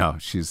 No,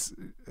 she's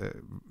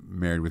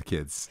married with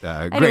kids.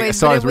 Great. But it was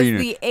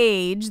the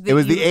age. It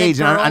was the age.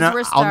 And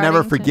I'll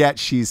never forget,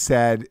 she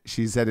said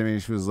to me,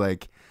 she was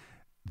like,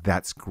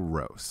 that's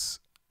gross.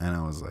 And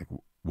I was like,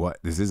 what?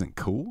 This isn't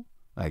cool?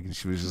 Like, and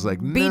she was just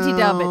like, no, BT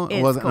Dub,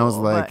 it wasn't. Cool, and I was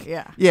like,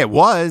 yeah, it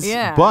was.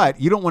 Yeah.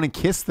 But you don't want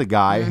to kiss the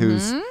guy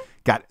who's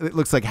it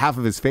looks like half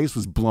of his face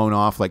was blown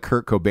off like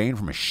Kurt Cobain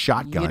from a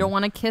shotgun. You don't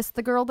want to kiss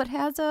the girl that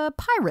has a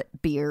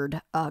pirate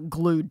beard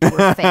glued to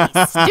her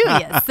face, do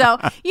you? So,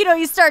 you know,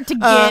 you start to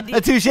get... a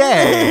touche!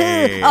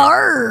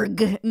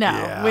 Arg!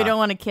 No, we don't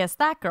want to kiss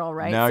that girl,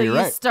 right? No, so you're you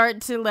right.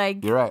 start to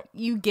like... You're right.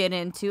 You get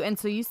into... And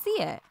so you see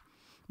it.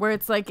 Where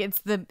it's like,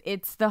 it's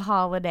the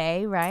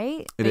holiday,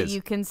 right? It is.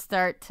 You can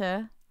start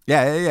to...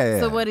 Yeah.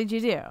 So what did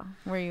you do?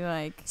 Were you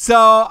like...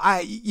 So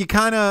you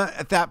kind of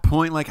at that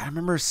point, like I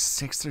remember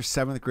 6th or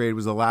 7th grade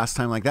was the last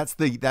time. Like that's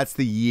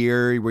the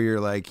year where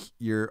you're like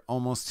you're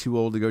almost too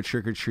old to go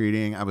trick or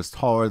treating. I was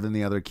taller than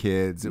the other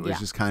kids. It was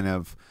just kind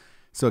of.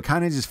 So it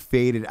kind of just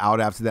faded out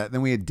after that.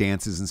 Then we had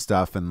dances and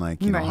stuff and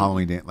like, you know,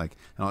 Halloween dance, like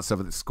and all that stuff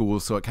at the school.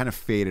 So it kind of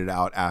faded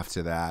out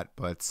after that.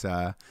 But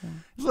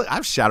look,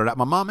 I've shouted out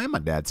my mom and my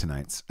dad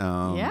tonight.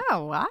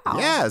 Wow.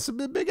 Yeah, it's a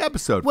big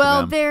episode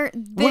well, for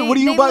them. What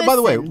do you, by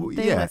the way,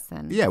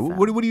 listen, yeah. So.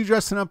 What are you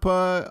dressing up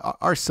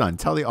our son?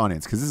 Tell the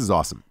audience, because this is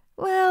awesome.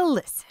 Well,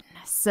 listen.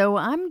 So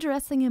I'm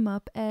dressing him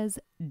up as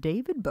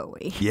David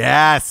Bowie.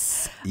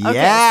 Yes. Okay,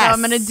 yes. so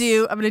I'm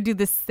gonna do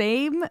the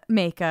same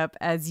makeup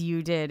as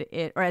you did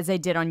it, or as I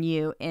did on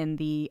you in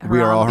the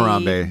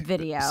Harambe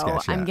video.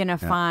 Sketch, I'm gonna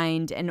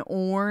find an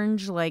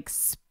orange, like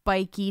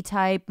spiky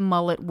type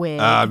mullet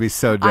wig. It'd be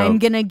so dope. I'm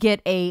gonna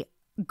get a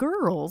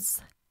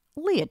girl's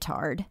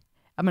leotard.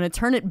 I'm going to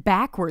turn it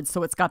backwards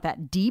so it's got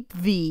that deep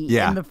V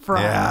in the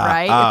front,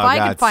 right? If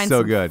I could find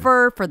some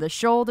fur for the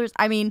shoulders.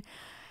 I mean,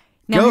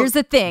 Now, here's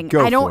the thing.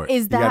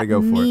 Is that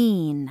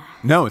mean?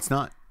 No, it's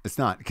not. It's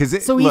not.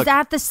 So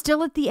he's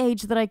still at the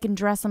age that I can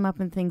dress him up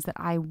in things that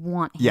I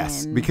want him.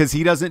 Yes, because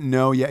he doesn't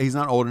know yet. He's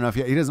not old enough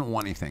yet. He doesn't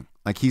want anything.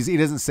 Like he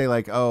doesn't say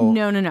like, oh.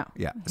 No.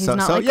 Yeah. He's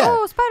not like,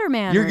 oh,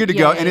 Spider-Man. You're good to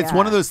go. And it's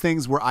one of those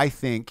things where I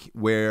think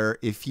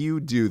if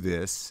you do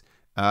this,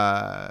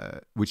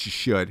 which you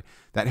should,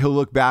 that he'll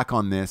look back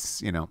on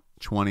this,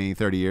 20,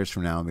 30 years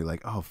from now and be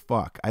like, oh,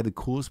 fuck, I had the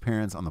coolest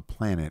parents on the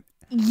planet.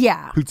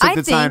 Yeah. Who took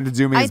the time to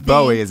do me as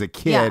Bowie as a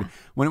kid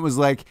when it was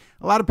like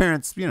a lot of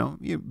parents,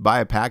 you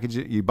buy a package,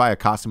 you buy a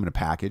costume in a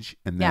package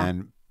and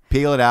then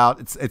peel it out.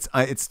 It's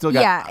still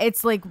got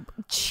it's like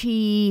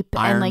cheap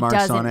iron and like marks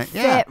doesn't on it.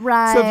 fit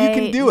right. So if you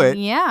can do it,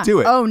 do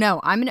it. Oh no,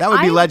 that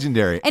would be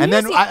legendary. And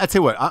then I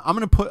tell you what, I'm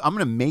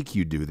gonna make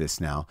you do this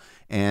now,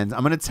 and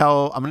I'm gonna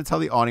tell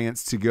the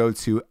audience to go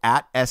to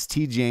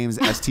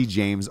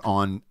 @STJamesSTJames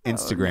on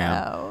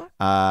Instagram. Oh,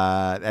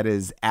 no. That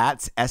is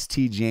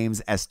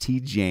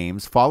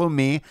 @STJamesSTJames. Follow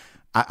me.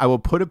 I will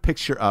put a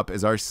picture up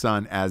as our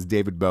son as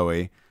David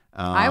Bowie.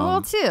 I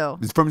will too.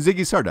 It's from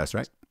Ziggy Stardust,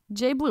 right?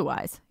 J Blue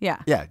Eyes. Yeah.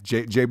 Yeah.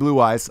 J Blue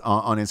Eyes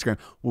on Instagram.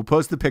 We'll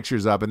post the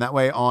pictures up. And that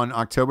way on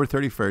October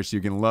 31st, you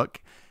can look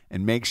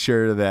and make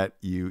sure that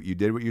you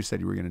did what you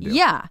said you were going to do.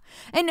 Yeah.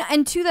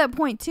 And to that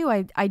point too,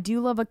 I do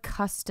love a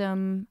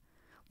custom,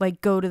 like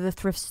go to the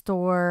thrift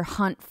store,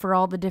 hunt for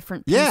all the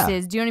different pieces.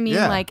 Yeah. Do you know what I mean?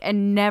 Yeah. Like,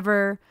 and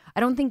I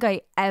don't think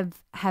I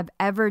have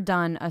ever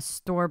done a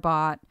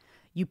store-bought,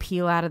 you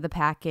peel out of the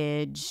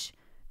package,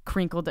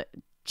 crinkled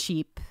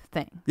cheap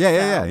thing.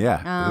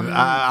 Yeah.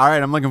 All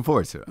right, I'm looking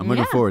forward to it. No, I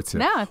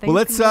think well,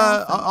 let's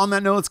on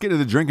that note, let's get to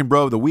the Drinkin'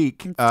 Bro of the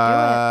week.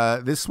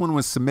 This one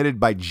was submitted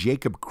by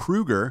Jacob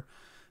Kruger.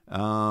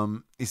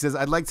 He says,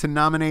 I'd like to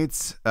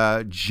nominate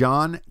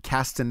John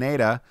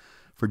Castaneda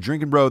for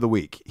Drinkin' Bro of the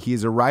week. He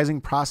is a rising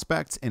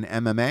prospect in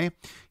MMA.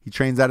 He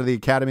trains out of the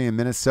academy in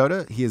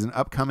Minnesota. He has an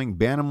upcoming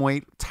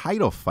bantamweight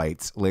title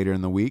fight later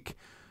in the week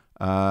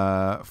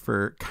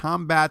for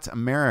Combat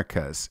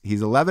Americas.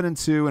 He's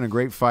 11-2 and a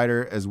great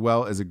fighter as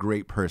well as a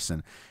great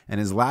person. And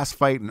his last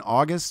fight in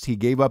August, he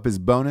gave up his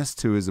bonus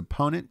to his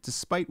opponent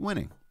despite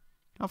winning.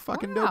 How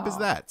fucking dope is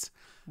that?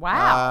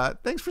 Wow.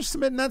 Thanks for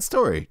submitting that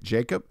story,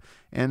 Jacob.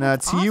 And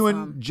to you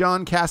and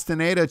John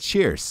Castaneda,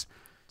 cheers.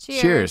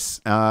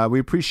 Cheers. We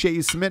appreciate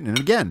you submitting. And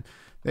again,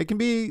 they can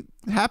be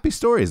happy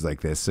stories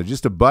like this. So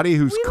just a buddy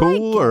who's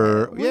cool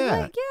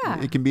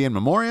it can be in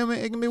memoriam.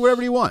 It can be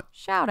whatever you want.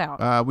 Shout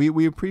out.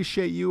 We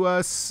appreciate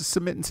you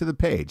submitting to the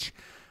page.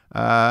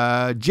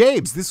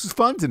 Jabes, this was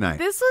fun tonight.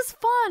 This was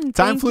fun.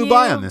 Time flew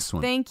by on this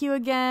one. Thank you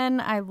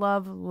again. I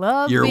love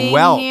You're being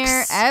welks.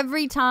 here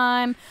every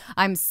time.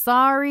 I'm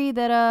sorry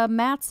that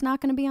Matt's not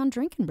going to be on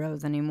Drinkin'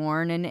 Bros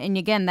anymore. And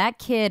again, that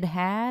kid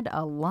had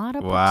a lot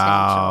of potential.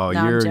 Wow,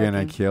 No, you're going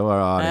to kill our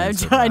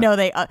audience. I know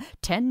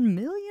 10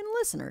 million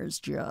listeners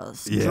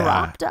just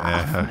dropped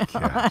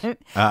off.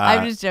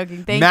 I'm just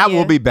joking. Thank you. Matt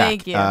will be back.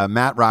 Thank you.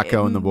 Matt,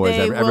 Rocco, and the boys.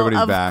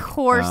 Everybody's back. Of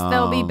course,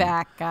 they'll be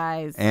back,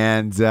 guys.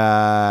 And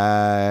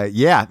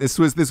this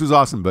was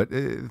awesome. But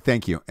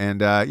thank you.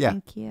 And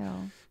thank you.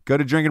 Go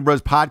to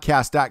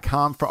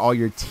drinkingbrospodcast.com for all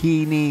your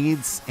tea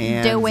needs.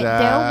 And do it.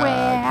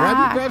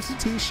 Grab some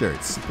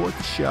t-shirts. Support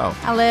the show.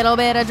 A little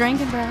bit of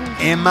Drinkin' Bros.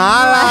 In my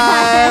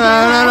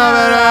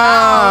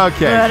life.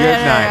 Okay,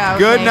 good night.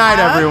 Good night,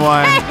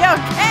 everyone.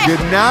 Okay.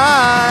 Good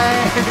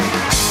night.